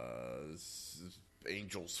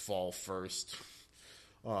Angels Fall first.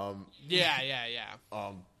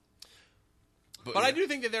 But I do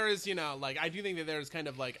think that there is, I do think that there's kind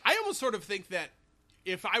of like, I almost sort of think that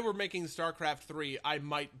if I were making StarCraft 3, I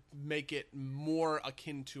might make it more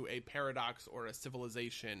akin to a Paradox or a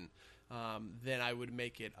Civilization then I would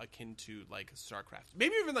make it akin to like StarCraft,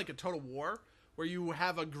 maybe even like a Total War, where you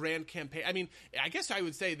have a grand campaign. I mean, I guess I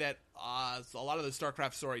would say that a lot of the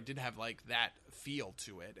StarCraft story did have like that feel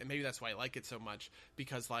to it, and maybe that's why I like it so much,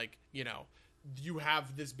 because like, you know, you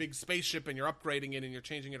have this big spaceship and you're upgrading it and you're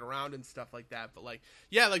changing it around and stuff like that. But like,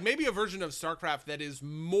 yeah, like maybe a version of StarCraft that is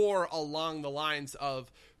more along the lines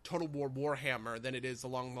of Total War Warhammer than it is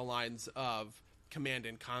along the lines of Command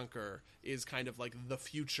and Conquer is kind of like the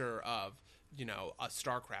future of, you know, a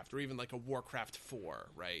StarCraft or even like a Warcraft 4,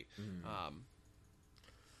 right?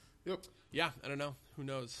 Yep. Yeah, I don't know. Who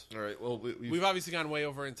knows? All right. Well, we've obviously gone way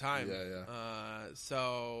over in time. Yeah.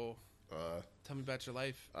 So tell me about your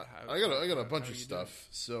life. I got a bunch of stuff.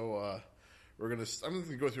 So I'm gonna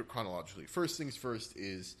go through it chronologically. First things first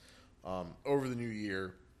is over the new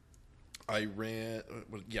year, I ran.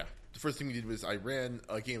 The first thing we did was I ran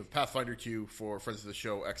a game of Pathfinder 2 for friends of the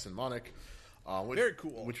show, X and Monic. Very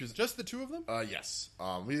cool. Which was just the two of them? Yes.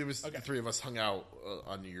 The three of us hung out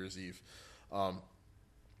on New Year's Eve.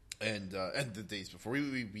 And the days before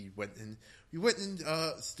we went and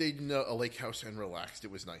stayed in a lake house and relaxed.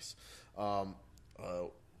 It was nice. But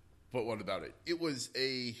what about it? It was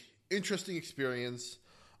a interesting experience.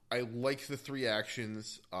 I like the 3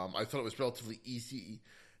 actions. I thought it was relatively easy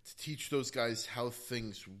to teach those guys how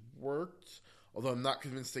things worked. Although I'm not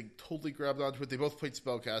convinced they totally grabbed onto it. They both played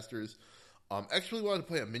spellcasters. X really wanted to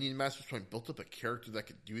play a minion master, so I built up a character that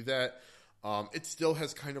could do that. It still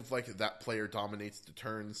has kind of like that player dominates the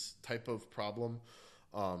turns type of problem,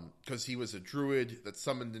 because he was a druid that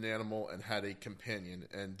summoned an animal and had a companion.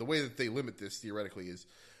 And the way that they limit this theoretically is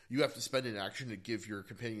you have to spend an action to give your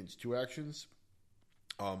companions 2 actions.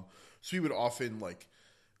 So he would often, like,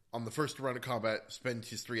 on the first round of combat, spend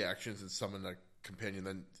his 3 actions and summon a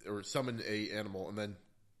companion, or summon a animal, and then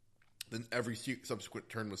every subsequent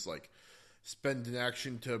turn was like, spend an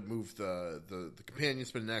action to move the companion,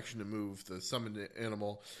 spend an action to move the summoned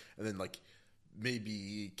animal, and then like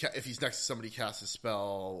maybe if he's next to somebody, cast a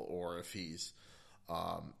spell, or if he's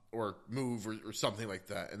or move or something like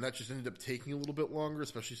that. And that just ended up taking a little bit longer,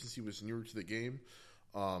 especially since he was newer to the game.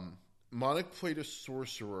 Monic played a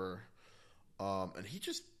sorcerer, and he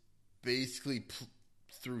just basically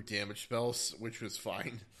threw damage spells, which was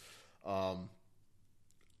fine.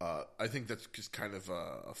 I think that's just kind of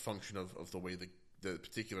a function of the way the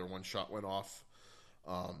particular one shot went off.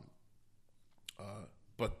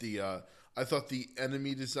 But I thought the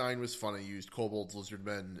enemy design was fun. I used kobolds,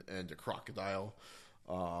 lizardmen, and a crocodile.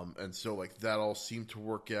 And so like that all seemed to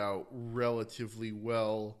work out relatively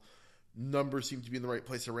well. Numbers seemed to be in the right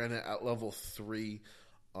place. I ran it at level 3.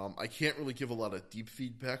 I can't really give a lot of deep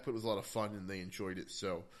feedback, but it was a lot of fun and they enjoyed it.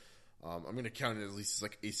 So I'm going to count it at least as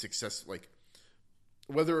like a success, like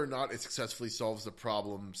whether or not it successfully solves the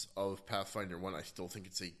problems of Pathfinder 1, I still think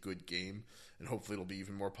it's a good game, and hopefully it'll be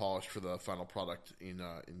even more polished for the final product in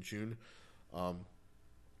June.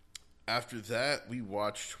 After that, we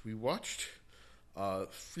watched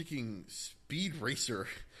freaking Speed Racer,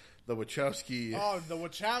 the Wachowski. Oh, the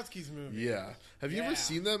Wachowskis movie. Yeah. Have you ever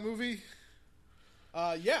seen that movie?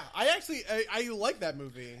 Yeah. I like that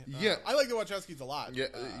movie. Yeah. I like the Wachowskis a lot. Yeah,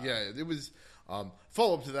 it was...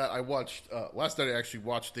 follow up to that, I watched last night. I actually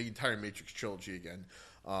watched the entire Matrix trilogy again,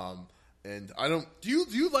 and I don't. Do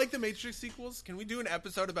you like the Matrix sequels? Can we do an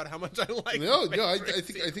episode about how much I like? No. I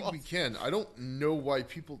think we can. I don't know why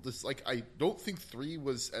people dislike. I don't think 3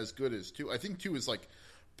 was as good as 2. I think 2 is like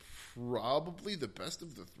probably the best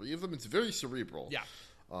of the 3 of them. It's very cerebral. Yeah.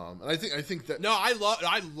 And I think that I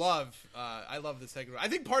love the second one. I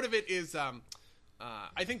think part of it is.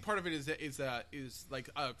 I think part of it is like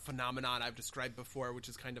a phenomenon I've described before, which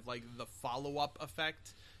is kind of like the follow-up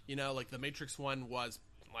effect. You know, like the Matrix one was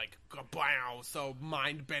like wow, so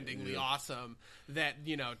mind-bendingly awesome that,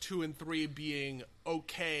 you know, 2 and 3 being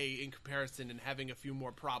okay in comparison and having a few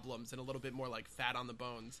more problems and a little bit more like fat on the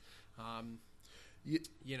bones.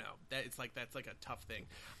 You know, that's like a tough thing.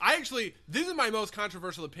 This is my most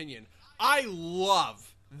controversial opinion. I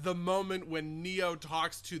love the moment when Neo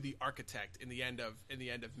talks to the architect in the end of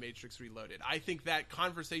Matrix Reloaded. I think that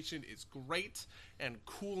conversation is great and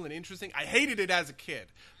cool and interesting. I hated it as a kid,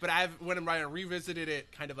 but when I revisited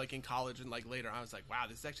it kind of like in college and like later, I was like, wow,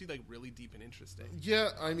 this is actually like really deep and interesting.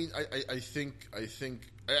 Yeah, I mean, I think I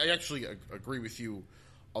actually agree with you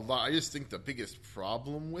a lot. I just think the biggest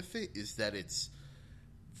problem with it is that it's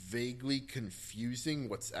vaguely confusing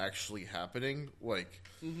what's actually happening. Like,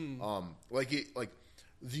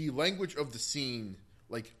 the language of the scene,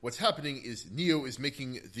 like what's happening is Neo is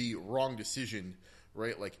making the wrong decision,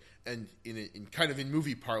 right? Like, and in kind of in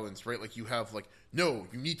movie parlance, right? Like, you have like, no,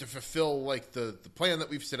 you need to fulfill like the plan that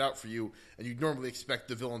we've set out for you, and you'd normally expect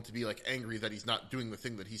the villain to be like angry that he's not doing the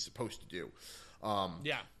thing that he's supposed to do.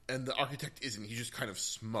 And the architect isn't. He's just kind of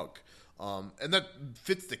smug. And that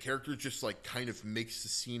fits the character, just like kind of makes the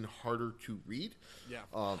scene harder to read. Yeah.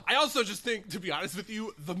 I also just think, to be honest with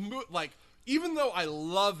you, like, even though I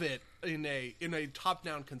love it in a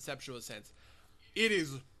top-down conceptual sense, it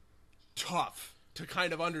is tough to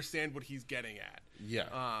kind of understand what he's getting at.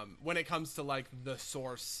 Yeah. When it comes to like the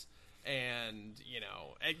source and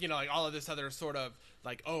like all of this other sort of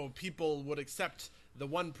like, oh, people would accept the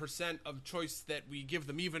 1% of choice that we give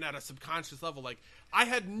them even at a subconscious level. Like, I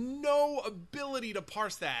had no ability to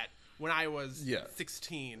parse that when I was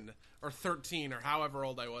 16 or 13 or however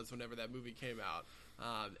old I was whenever that movie came out.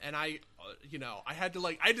 And I had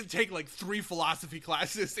to take like 3 philosophy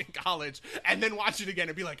classes in college and then watch it again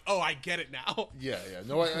and be like, oh, I get it now. Yeah.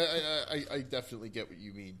 No, I definitely get what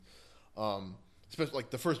you mean. Especially like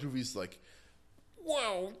the first movie's like,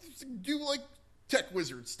 wow, do like tech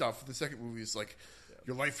wizard stuff. The second movie is like,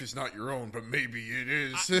 your life is not your own, but maybe it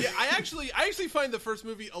is. I actually find the first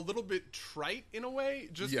movie a little bit trite in a way,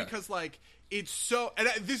 just because like it's so, and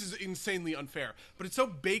this is insanely unfair, but it's so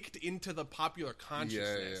baked into the popular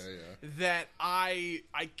consciousness that I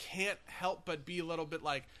can't help but be a little bit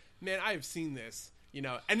like, man, I've seen this,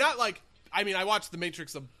 and not like, I mean, I watched The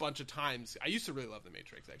Matrix a bunch of times. I used to really love The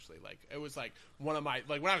Matrix, actually. Like, it was like one of my,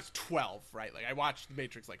 like when I was 12, right? Like, I watched The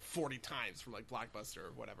Matrix like 40 times from like Blockbuster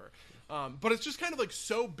or whatever. But it's just kind of like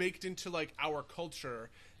so baked into like our culture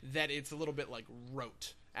that it's a little bit like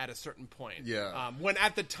rote at a certain point. Yeah. When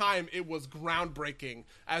at the time it was groundbreaking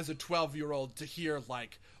as a 12-year-old to hear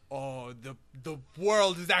like, oh, the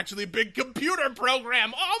world is actually a big computer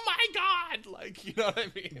program. Oh my God! Like, you know what I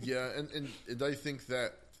mean? Yeah, and I think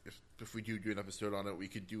that if we do an episode on it, we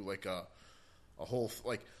could do like a whole,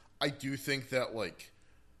 like, I do think that like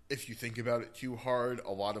if you think about it too hard,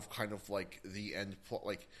 a lot of kind of like the end plot,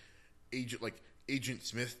 like Agent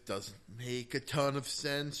Smith doesn't make a ton of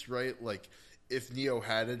sense, right? Like, if Neo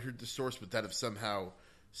had entered the Source, would that have somehow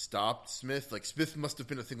stopped Smith? Like, Smith must have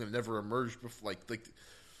been a thing that never emerged before. Like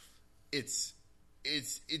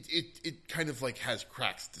it kind of like has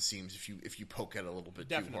cracks at the seams if you poke at it a little bit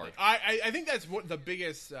too hard. I think that's what the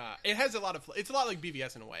biggest. It has a lot of. It's a lot like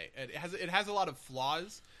BVS in a way. It has a lot of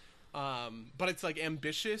flaws, but it's like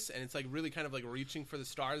ambitious and it's like really kind of like reaching for the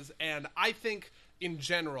stars. And I think in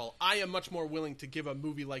general, I am much more willing to give a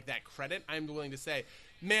movie like that credit. I'm willing to say,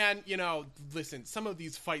 man, listen, some of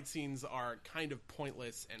these fight scenes are kind of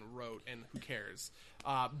pointless and rote, and who cares?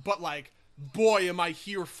 But like, boy, am I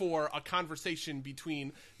here for a conversation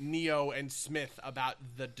between Neo and Smith about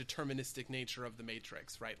the deterministic nature of the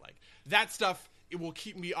Matrix, right? Like, that stuff, it will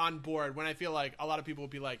keep me on board when I feel like a lot of people will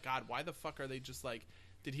be like, God, why the fuck are they just like,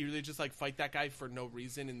 did he really just like fight that guy for no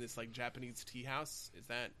reason in this like Japanese tea house? Is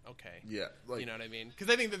that okay? Yeah. Like, you know what I mean?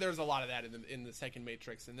 Because I think that there's a lot of that in the second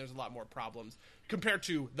Matrix, and there's a lot more problems compared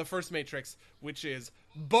to the first Matrix, which is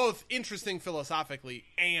both interesting philosophically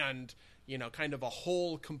and, kind of a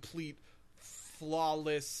whole complete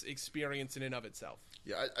flawless experience in and of itself.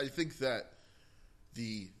 Yeah, I think that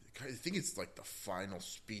I think it's like the final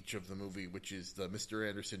speech of the movie, which is the Mr.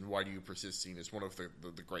 Anderson, why do you persist scene, is one of the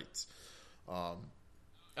greats.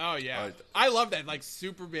 Oh yeah, I love that like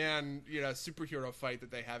Superman, superhero fight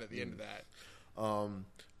that they have at the end of that.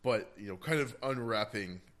 But kind of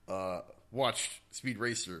unwrapping, watched Speed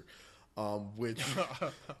Racer, which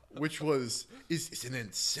is an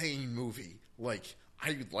insane movie. Like,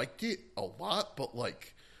 I liked it a lot, but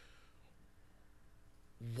like,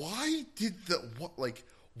 why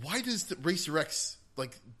does the Racer X,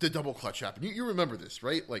 like, the double clutch happen? You remember this,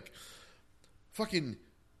 right? Like, fucking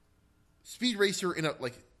Speed Racer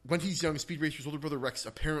when he's young, Speed Racer's older brother Rex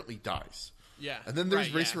apparently dies. Yeah. And then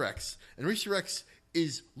there's Racer X. And Racer X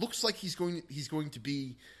looks like he's going to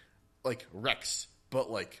be like Rex, but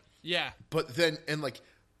like, yeah. But then, and like,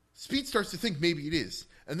 Speed starts to think maybe it is.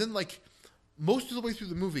 And then like, most of the way through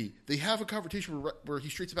the movie, they have a conversation where he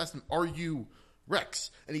straight up asks him, "Are you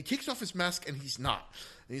Rex?" And he takes off his mask and he's not.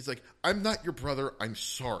 And he's like, "I'm not your brother. I'm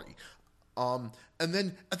sorry." And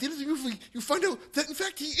then at the end of the movie, you find out that in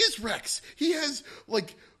fact he is Rex. He has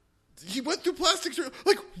like, he went through plastic surgery.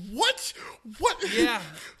 Like, what? Yeah.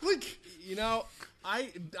 Like,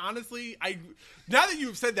 I honestly, now that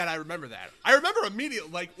you've said that, I remember that. I remember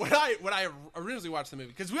immediately, like, when I originally watched the movie,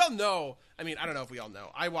 because we all know, I mean, I don't know if we all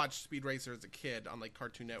know, I watched Speed Racer as a kid on, like,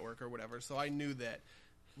 Cartoon Network or whatever, so I knew that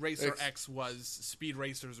Racer X was Speed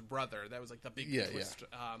Racer's brother. That was, like, the big twist,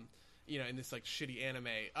 in this, like, shitty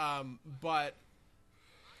anime. But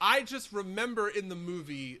I just remember in the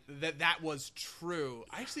movie that was true.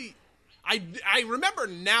 I remember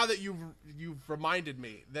now that you've reminded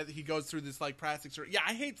me that he goes through this like plastic surgery. Yeah,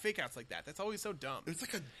 I hate fake outs like that. That's always so dumb. It's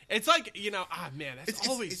like man, that's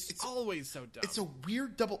always so dumb. It's a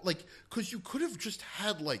weird double, like, because you could have just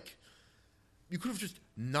had like, you could have just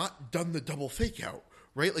not done the double fake out,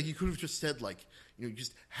 right? Like you could have just said like,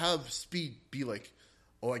 just have Speed be like,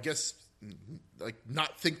 oh, I guess like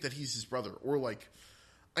not think that he's his brother, or like,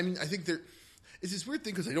 I mean, I think it's this weird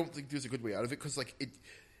thing because I don't think there's a good way out of it because like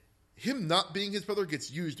him not being his brother gets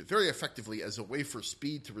used very effectively as a way for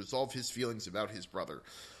Speed to resolve his feelings about his brother.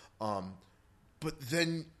 But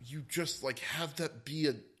then you just like have that be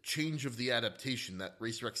a change of the adaptation that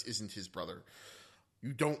Racer X isn't his brother.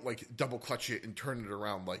 You don't like double clutch it and turn it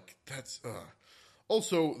around. Like that's,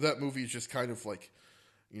 also that movie is just kind of like,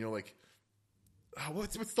 like,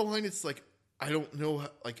 what's the line? It's like, I don't know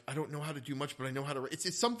how to do much, but I know how to,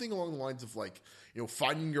 it's something along the lines of like,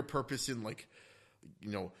 finding your purpose in like,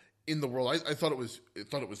 in the world. I thought it was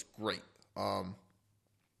great.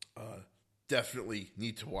 Definitely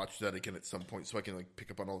need to watch that again at some point so I can like pick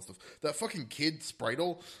up on all the stuff. That fucking kid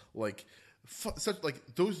Spritle, like, such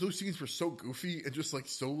like those scenes were so goofy and just like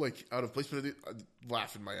so like out of place, but I'm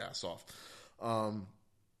laughing my ass off.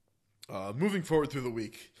 Moving forward through the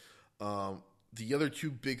week, the other two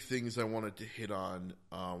big things I wanted to hit on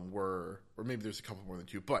were, or maybe there's a couple more than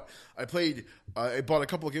two, but I bought a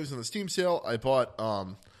couple of games on the Steam sale. I bought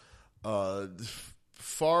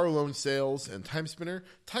Far Lone Sails and Time Spinner.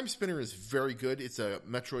 Time Spinner is very good. It's a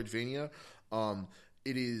Metroidvania.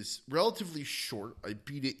 It is relatively short. I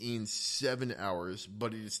beat it in 7 hours,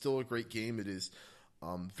 but it is still a great game. It is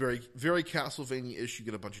very, very Castlevania-ish. You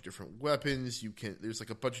get a bunch of different weapons. There's like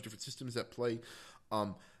a bunch of different systems at play.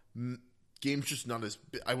 Game's just not as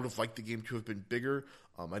I would have liked the game to have been bigger.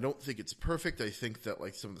 I don't think it's perfect. I think that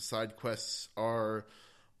like some of the side quests are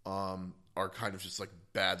kind of just like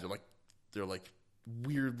bad. They're like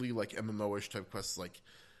weirdly like MMO-ish type quests, like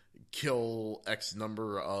kill X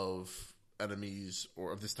number of enemies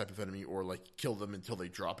or of this type of enemy, or like kill them until they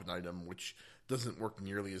drop an item, which doesn't work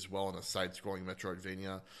nearly as well in a side-scrolling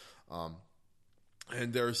Metroidvania.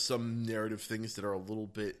 And there are some narrative things that are a little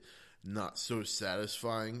bit not so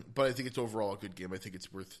satisfying, but I think it's overall a good game. I think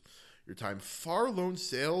it's worth your time. Far Lone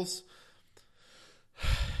Sails.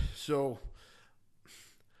 So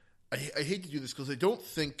I hate to do this because I don't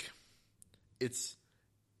think it's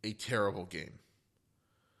a terrible game,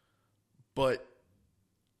 but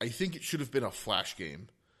I think it should have been a flash game,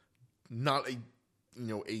 not a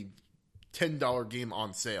 $10 game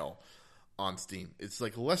on sale on Steam. It's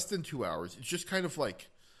like less than 2 hours. It's just kind of like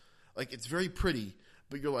it's very pretty,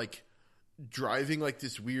 but you're like driving like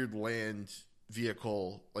this weird land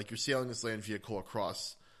vehicle, like you're sailing this land vehicle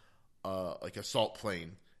across like a salt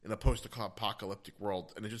plain in a post-apocalyptic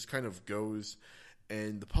world, and it just kind of goes,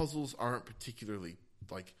 and the puzzles aren't particularly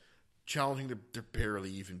like challenging. They're barely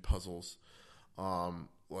even puzzles.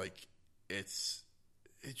 Like it's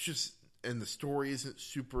just, and the story isn't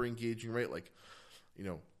super engaging, right? Like,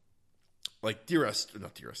 like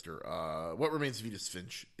What Remains of Edith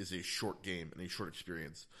Finch is a short game and a short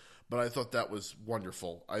experience, but I thought that was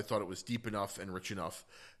wonderful. I thought it was deep enough and rich enough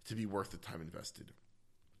to be worth the time invested.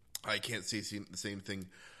 I can't say the same thing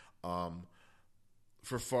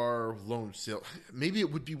for Far Lone Sail. Maybe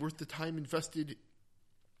it would be worth the time invested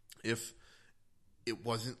if it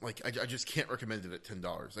wasn't like, I just can't recommend it at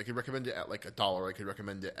 $10. I could recommend it at like $1. I could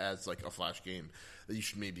recommend it as like a flash game that you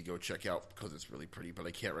should maybe go check out because it's really pretty, but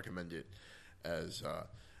I can't recommend it as a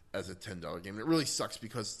 $10 game. And it really sucks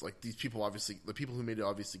because like these people, obviously the people who made it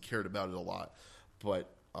obviously cared about it a lot,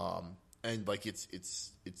 but and like it's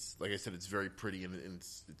like I said, it's very pretty and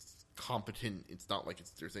it's competent. It's not like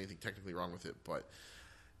there's anything technically wrong with it, but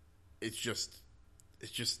it's just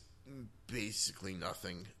basically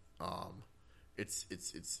nothing.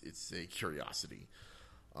 It's a curiosity,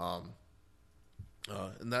 and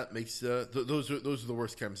that makes those are the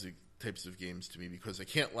worst types of games to me because I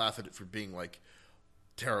can't laugh at it for being like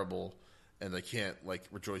terrible, and I can't like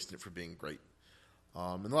rejoice in it for being great.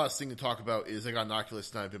 And the last thing to talk about is I got an Oculus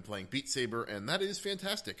and I've been playing Beat Saber, and that is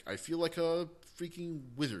fantastic. I feel like a freaking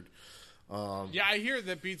wizard. Yeah, I hear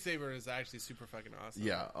that Beat Saber is actually super fucking awesome.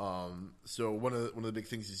 Yeah. So one of the big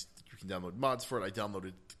things is you can download mods for it. I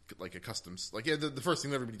downloaded like a custom, the first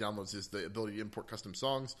thing that everybody downloads is the ability to import custom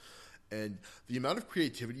songs, and the amount of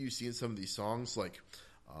creativity you see in some of these songs. Like,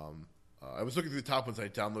 I was looking through the top ones. I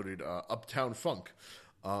downloaded Uptown Funk,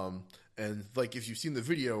 and like if you've seen the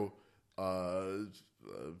video,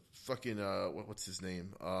 what's his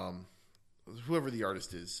name? Whoever the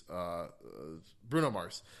artist is, Bruno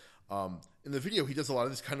Mars. In the video, he does a lot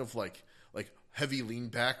of this kind of like heavy lean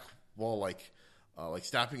back while like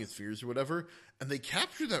snapping his fingers or whatever, and they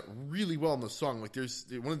capture that really well in the song. Like, there's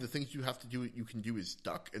one of the things you have to do, you can do is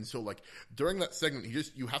duck, and so like during that segment,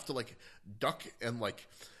 you have to like duck and like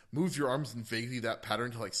move your arms in vaguely that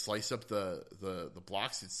pattern to like slice up the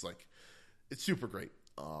blocks. It's super great.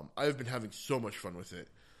 I've been having so much fun with it.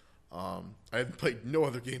 I haven't played no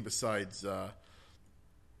other game besides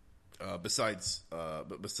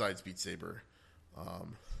Beat Saber.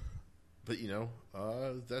 But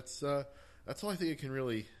that's all I think it can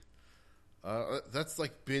really. That's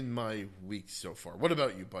like been my week so far. What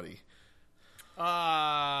about you, buddy?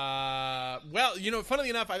 Well, funnily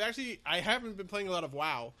enough, I haven't been playing a lot of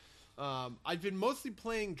WoW. I've been mostly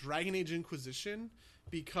playing Dragon Age Inquisition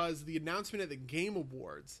because the announcement at the Game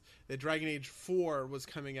Awards that Dragon Age 4 was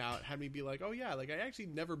coming out had me be like, oh yeah, like I actually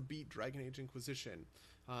never beat Dragon Age Inquisition.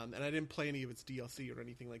 And I didn't play any of its DLC or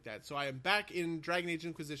anything like that. So I am back in Dragon Age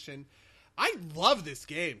Inquisition. I love this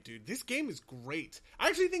game, dude. This game is great. I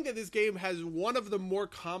actually think that this game has one of the more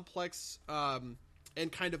complex and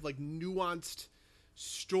kind of like nuanced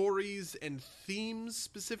stories and themes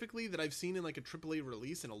specifically that I've seen in like a AAA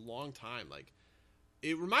release in a long time. Like,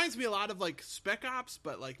 it reminds me a lot of like Spec Ops,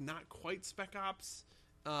 but like not quite Spec Ops,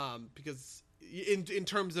 because in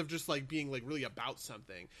terms of just like being like really about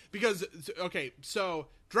something. Because okay, so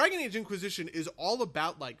Dragon Age Inquisition is all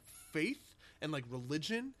about like faith and like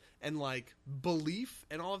religion and like belief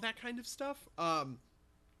and all of that kind of stuff,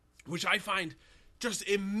 which I find just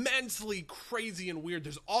immensely crazy and weird.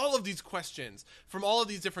 There's all of these questions from all of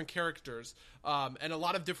these different characters, and a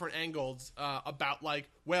lot of different angles about like,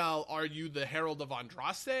 well, are you the Herald of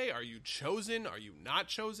Andraste? Are you chosen? Are you not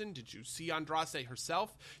chosen? Did you see Andraste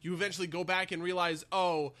herself? You eventually go back and realize,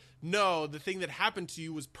 oh no, the thing that happened to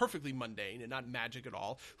you was perfectly mundane and not magic at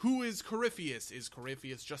all. Who is Corypheus? Is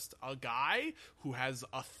Corypheus just a guy who has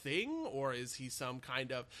a thing, or is he some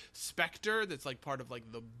kind of specter that's like part of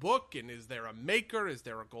like the book? And is there a maker? Is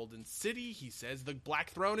there a golden city? He says the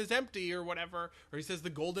black throne is empty or whatever, or he says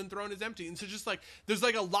the golden throne is empty. And so just like there's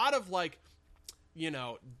like a lot of like,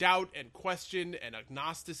 doubt and question and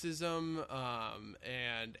agnosticism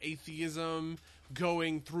and atheism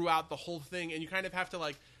going throughout the whole thing, and you kind of have to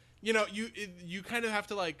like, you kind of have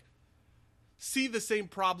to like see the same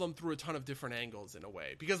problem through a ton of different angles in a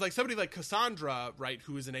way, because like somebody like Cassandra, right,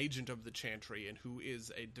 who is an agent of the Chantry and who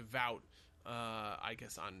is a devout, I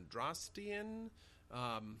guess Andrastian,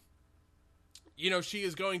 she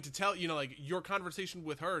is going to tell, like your conversation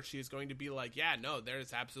with her, she is going to be like, yeah, no,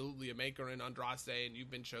 there's absolutely a maker in Andraste and you've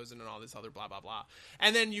been chosen and all this other blah, blah, blah.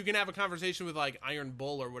 And then you can have a conversation with like Iron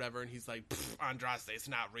Bull or whatever. And he's like, Andraste, it's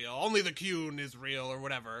not real. Only the Qun is real or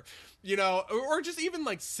whatever, or just even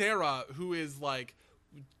like Sarah, who is like,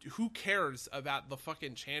 who cares about the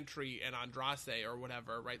fucking Chantry and Andraste or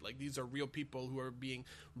whatever, right? Like, these are real people who are being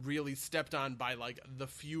really stepped on by like the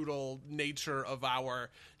feudal nature of our,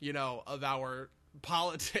 of our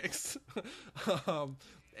politics. God,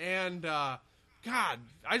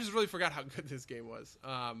 I just really forgot how good this game was.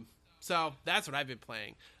 So that's what I've been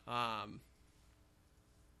playing.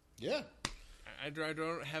 Yeah. I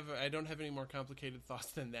don't have any more complicated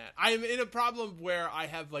thoughts than that. I am in a problem where I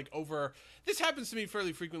have like this happens to me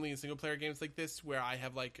fairly frequently in single player games like this, where I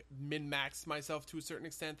have like min-maxed myself to a certain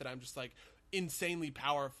extent that I'm just like insanely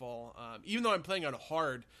powerful. Even though I'm playing on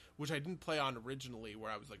hard, which I didn't play on originally, where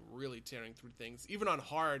I was like really tearing through things. Even on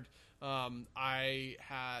hard,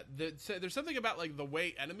 there's something about like the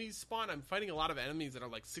way enemies spawn. I'm fighting a lot of enemies that are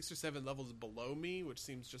like 6 or 7 levels below me, which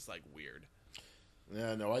seems just like weird.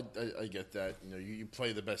 Yeah, no, I get that. You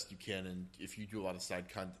play the best you can, and if you do a lot of side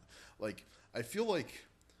content, like, I feel like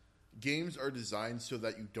games are designed so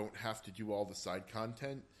that you don't have to do all the side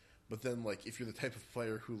content, but then, like, if you're the type of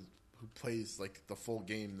player who plays, like, the full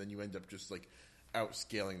game, then you end up just, like,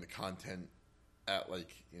 outscaling the content at,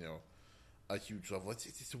 like, a huge level.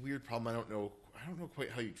 It's a weird problem. I don't know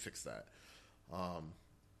quite how you'd fix that.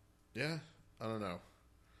 Yeah, I don't know.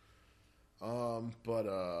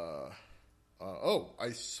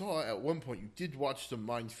 I saw at one point you did watch some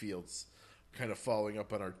Minefields, kind of following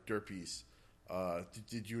up on our derpies.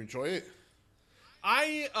 Did you enjoy it?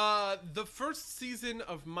 The first season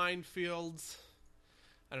of Minefields,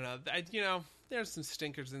 I don't know. There's some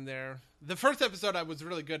stinkers in there. The first episode I was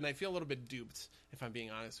really good, and I feel a little bit duped, if I'm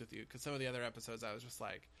being honest with you, because some of the other episodes I was just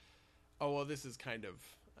like, oh, well, this is kind of...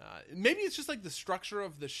 maybe it's just like the structure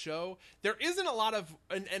of the show. There isn't a lot of...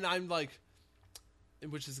 And I'm like...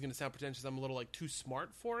 which is going to sound pretentious, I'm a little like too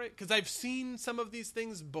smart for it, because I've seen some of these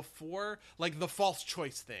things before, like the false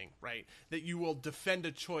choice thing, right? That you will defend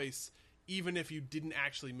a choice even if you didn't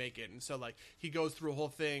actually make it. And so like he goes through a whole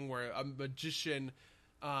thing where a magician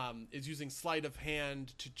is using sleight of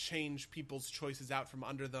hand to change people's choices out from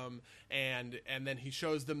under them, and then he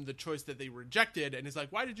shows them the choice that they rejected, and is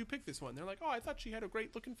like, why did you pick this one? They're like, oh, I thought she had a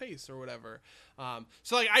great looking face or whatever.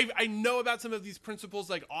 So like I know about some of these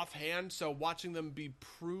principles like offhand, so watching them be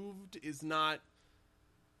proved is not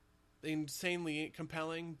insanely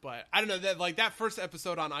compelling, but I don't know, that like that first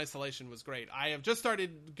episode on isolation was great. I have just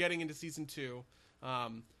started getting into season 2.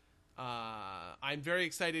 I'm very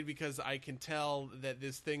excited because I can tell that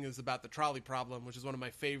this thing is about the trolley problem, which is one of my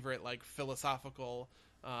favorite like philosophical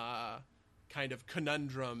kind of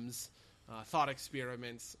conundrums, thought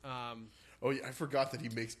experiments. Oh yeah, I forgot that he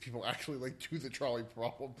makes people actually like do the trolley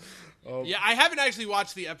problem. Yeah, I haven't actually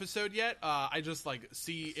watched the episode yet. I just like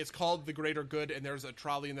see it's called The Greater Good, and there's a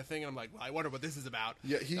trolley in the thing, and I'm like, well, I wonder what this is about.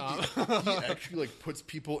 Yeah, he actually like puts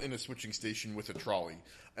people in a switching station with a trolley,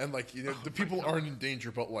 and like the people aren't in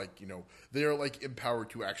danger, but like they are like empowered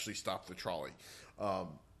to actually stop the trolley.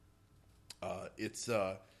 It's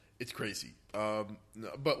crazy.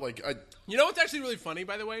 But like what's actually really funny,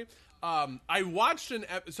 by the way. I watched an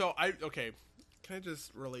episode. Okay. Can I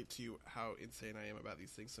just relate to you how insane I am about these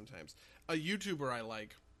things sometimes? A YouTuber I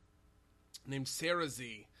like named Sarah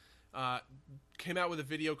Z came out with a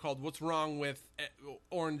video called "What's Wrong with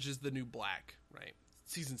Orange Is the New Black?" Right,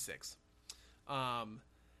 season 6.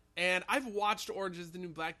 And I've watched Orange Is the New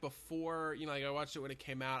Black before. Like I watched it when it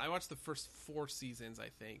came out. I watched the first 4 seasons, I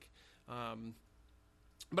think.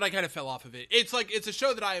 But I kind of fell off of it. It's a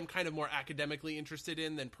show that I am kind of more academically interested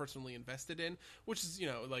in than personally invested in, which is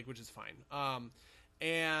which is fine.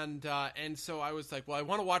 And so I was like, well, I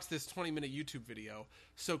want to watch this 20-minute YouTube video.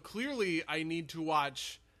 So clearly I need to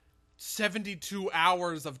watch 72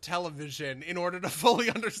 hours of television in order to fully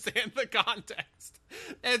understand the context.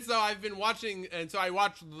 And so I've been watching, and so I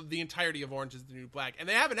watched the entirety of Orange Is the New Black, and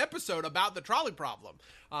they have an episode about the trolley problem.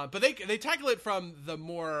 But they tackle it from the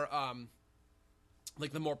more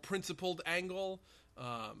like the more principled angle.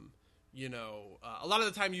 A lot of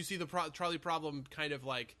the time you see the trolley problem kind of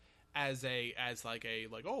like as oh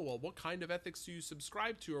well, what kind of ethics do you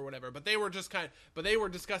subscribe to or whatever. But they were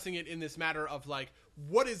discussing it in this matter of like,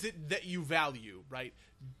 what is it that you value, right?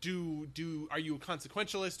 Are you a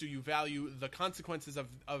consequentialist? Do you value the consequences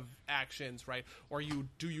of actions, right? Or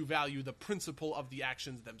do you value the principle of the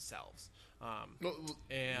actions themselves?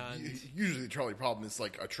 And usually the trolley problem is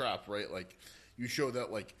like a trap, right? Like you show that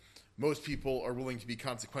like most people are willing to be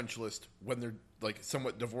consequentialist when they're like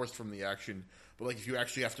somewhat divorced from the action, but like if you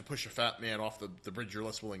actually have to push a fat man off the bridge, you're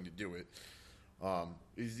less willing to do it.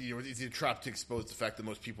 It's a trap to expose the fact that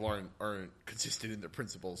most people aren't consistent in their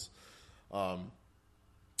principles, at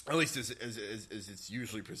least as it's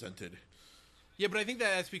usually presented. Yeah, but I think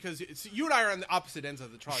that's because you and I are on the opposite ends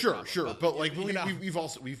of the trolley problem. Sure, but like we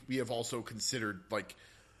have also considered like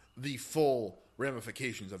the full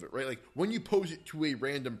ramifications of it, right? Like when you pose it to a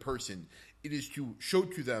random person, it is to show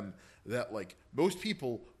to them that like most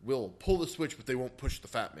people will pull the switch, but they won't push the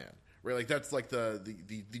fat man, right? Like that's like the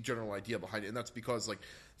general idea behind it, and that's because like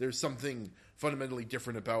there's something fundamentally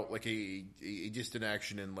different about like a distant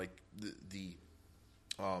action and like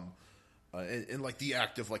and like the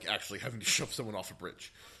act of like actually having to shove someone off a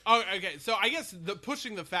bridge. Oh, okay. So I guess the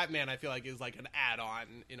pushing the fat man, I feel like, is like an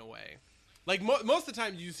add-on in a way. Like most of the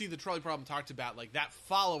time you see the trolley problem talked about, like that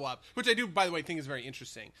follow-up, which I do, by the way, think is very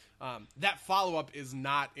interesting. That follow-up is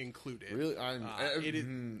not included. Really? It is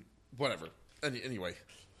whatever. Anyway,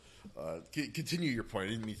 continue your point. I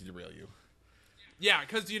didn't mean to derail you. Yeah,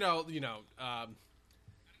 because I don't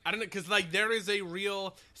know, because like there is a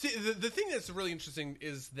real the thing that's really interesting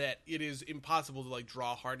is that it is impossible to like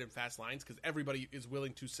draw hard and fast lines because everybody is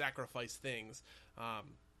willing to sacrifice things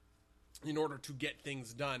in order to get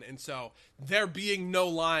things done, and so there being no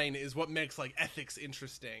line is what makes like ethics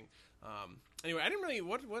interesting. Anyway, I didn't really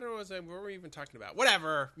what were we even talking about?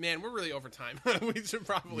 Whatever, man, we're really over time. We should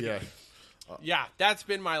probably yeah. That's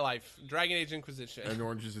been my life. Dragon Age Inquisition and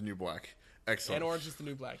Orange Is the New Black. Excellent. And Orange Is the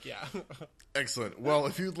New Black, yeah. Excellent. Well,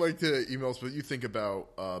 if you'd like to email us what you think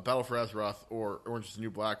about Battle for Azeroth or Orange Is the New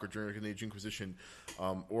Black or Dragon Age Inquisition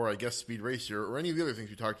or, I guess, Speed Racer or any of the other things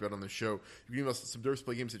we talked about on the show, you can email us at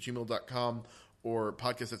subdersplaygames@gmail.com or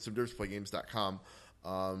podcast@subdersplaygames.com.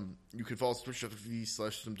 You can follow us on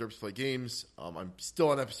twitch.tv/subdersplaygames. I'm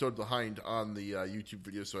still an episode behind on the YouTube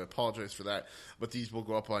video, so I apologize for that. But these will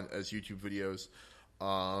go up as YouTube videos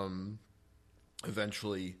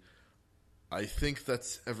eventually. I think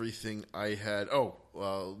that's everything I had.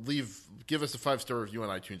 Give us a 5-star review on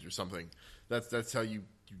iTunes or something. That's how you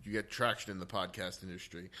get traction in the podcast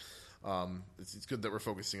industry. It's good that we're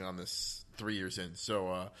focusing on this 3 years in.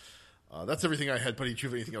 So That's everything I had, buddy. Do you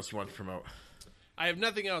have anything else you want to promote? I have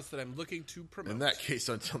nothing else that I'm looking to promote. In that case,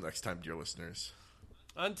 until next time, dear listeners.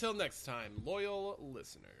 Until next time, loyal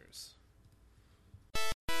listeners.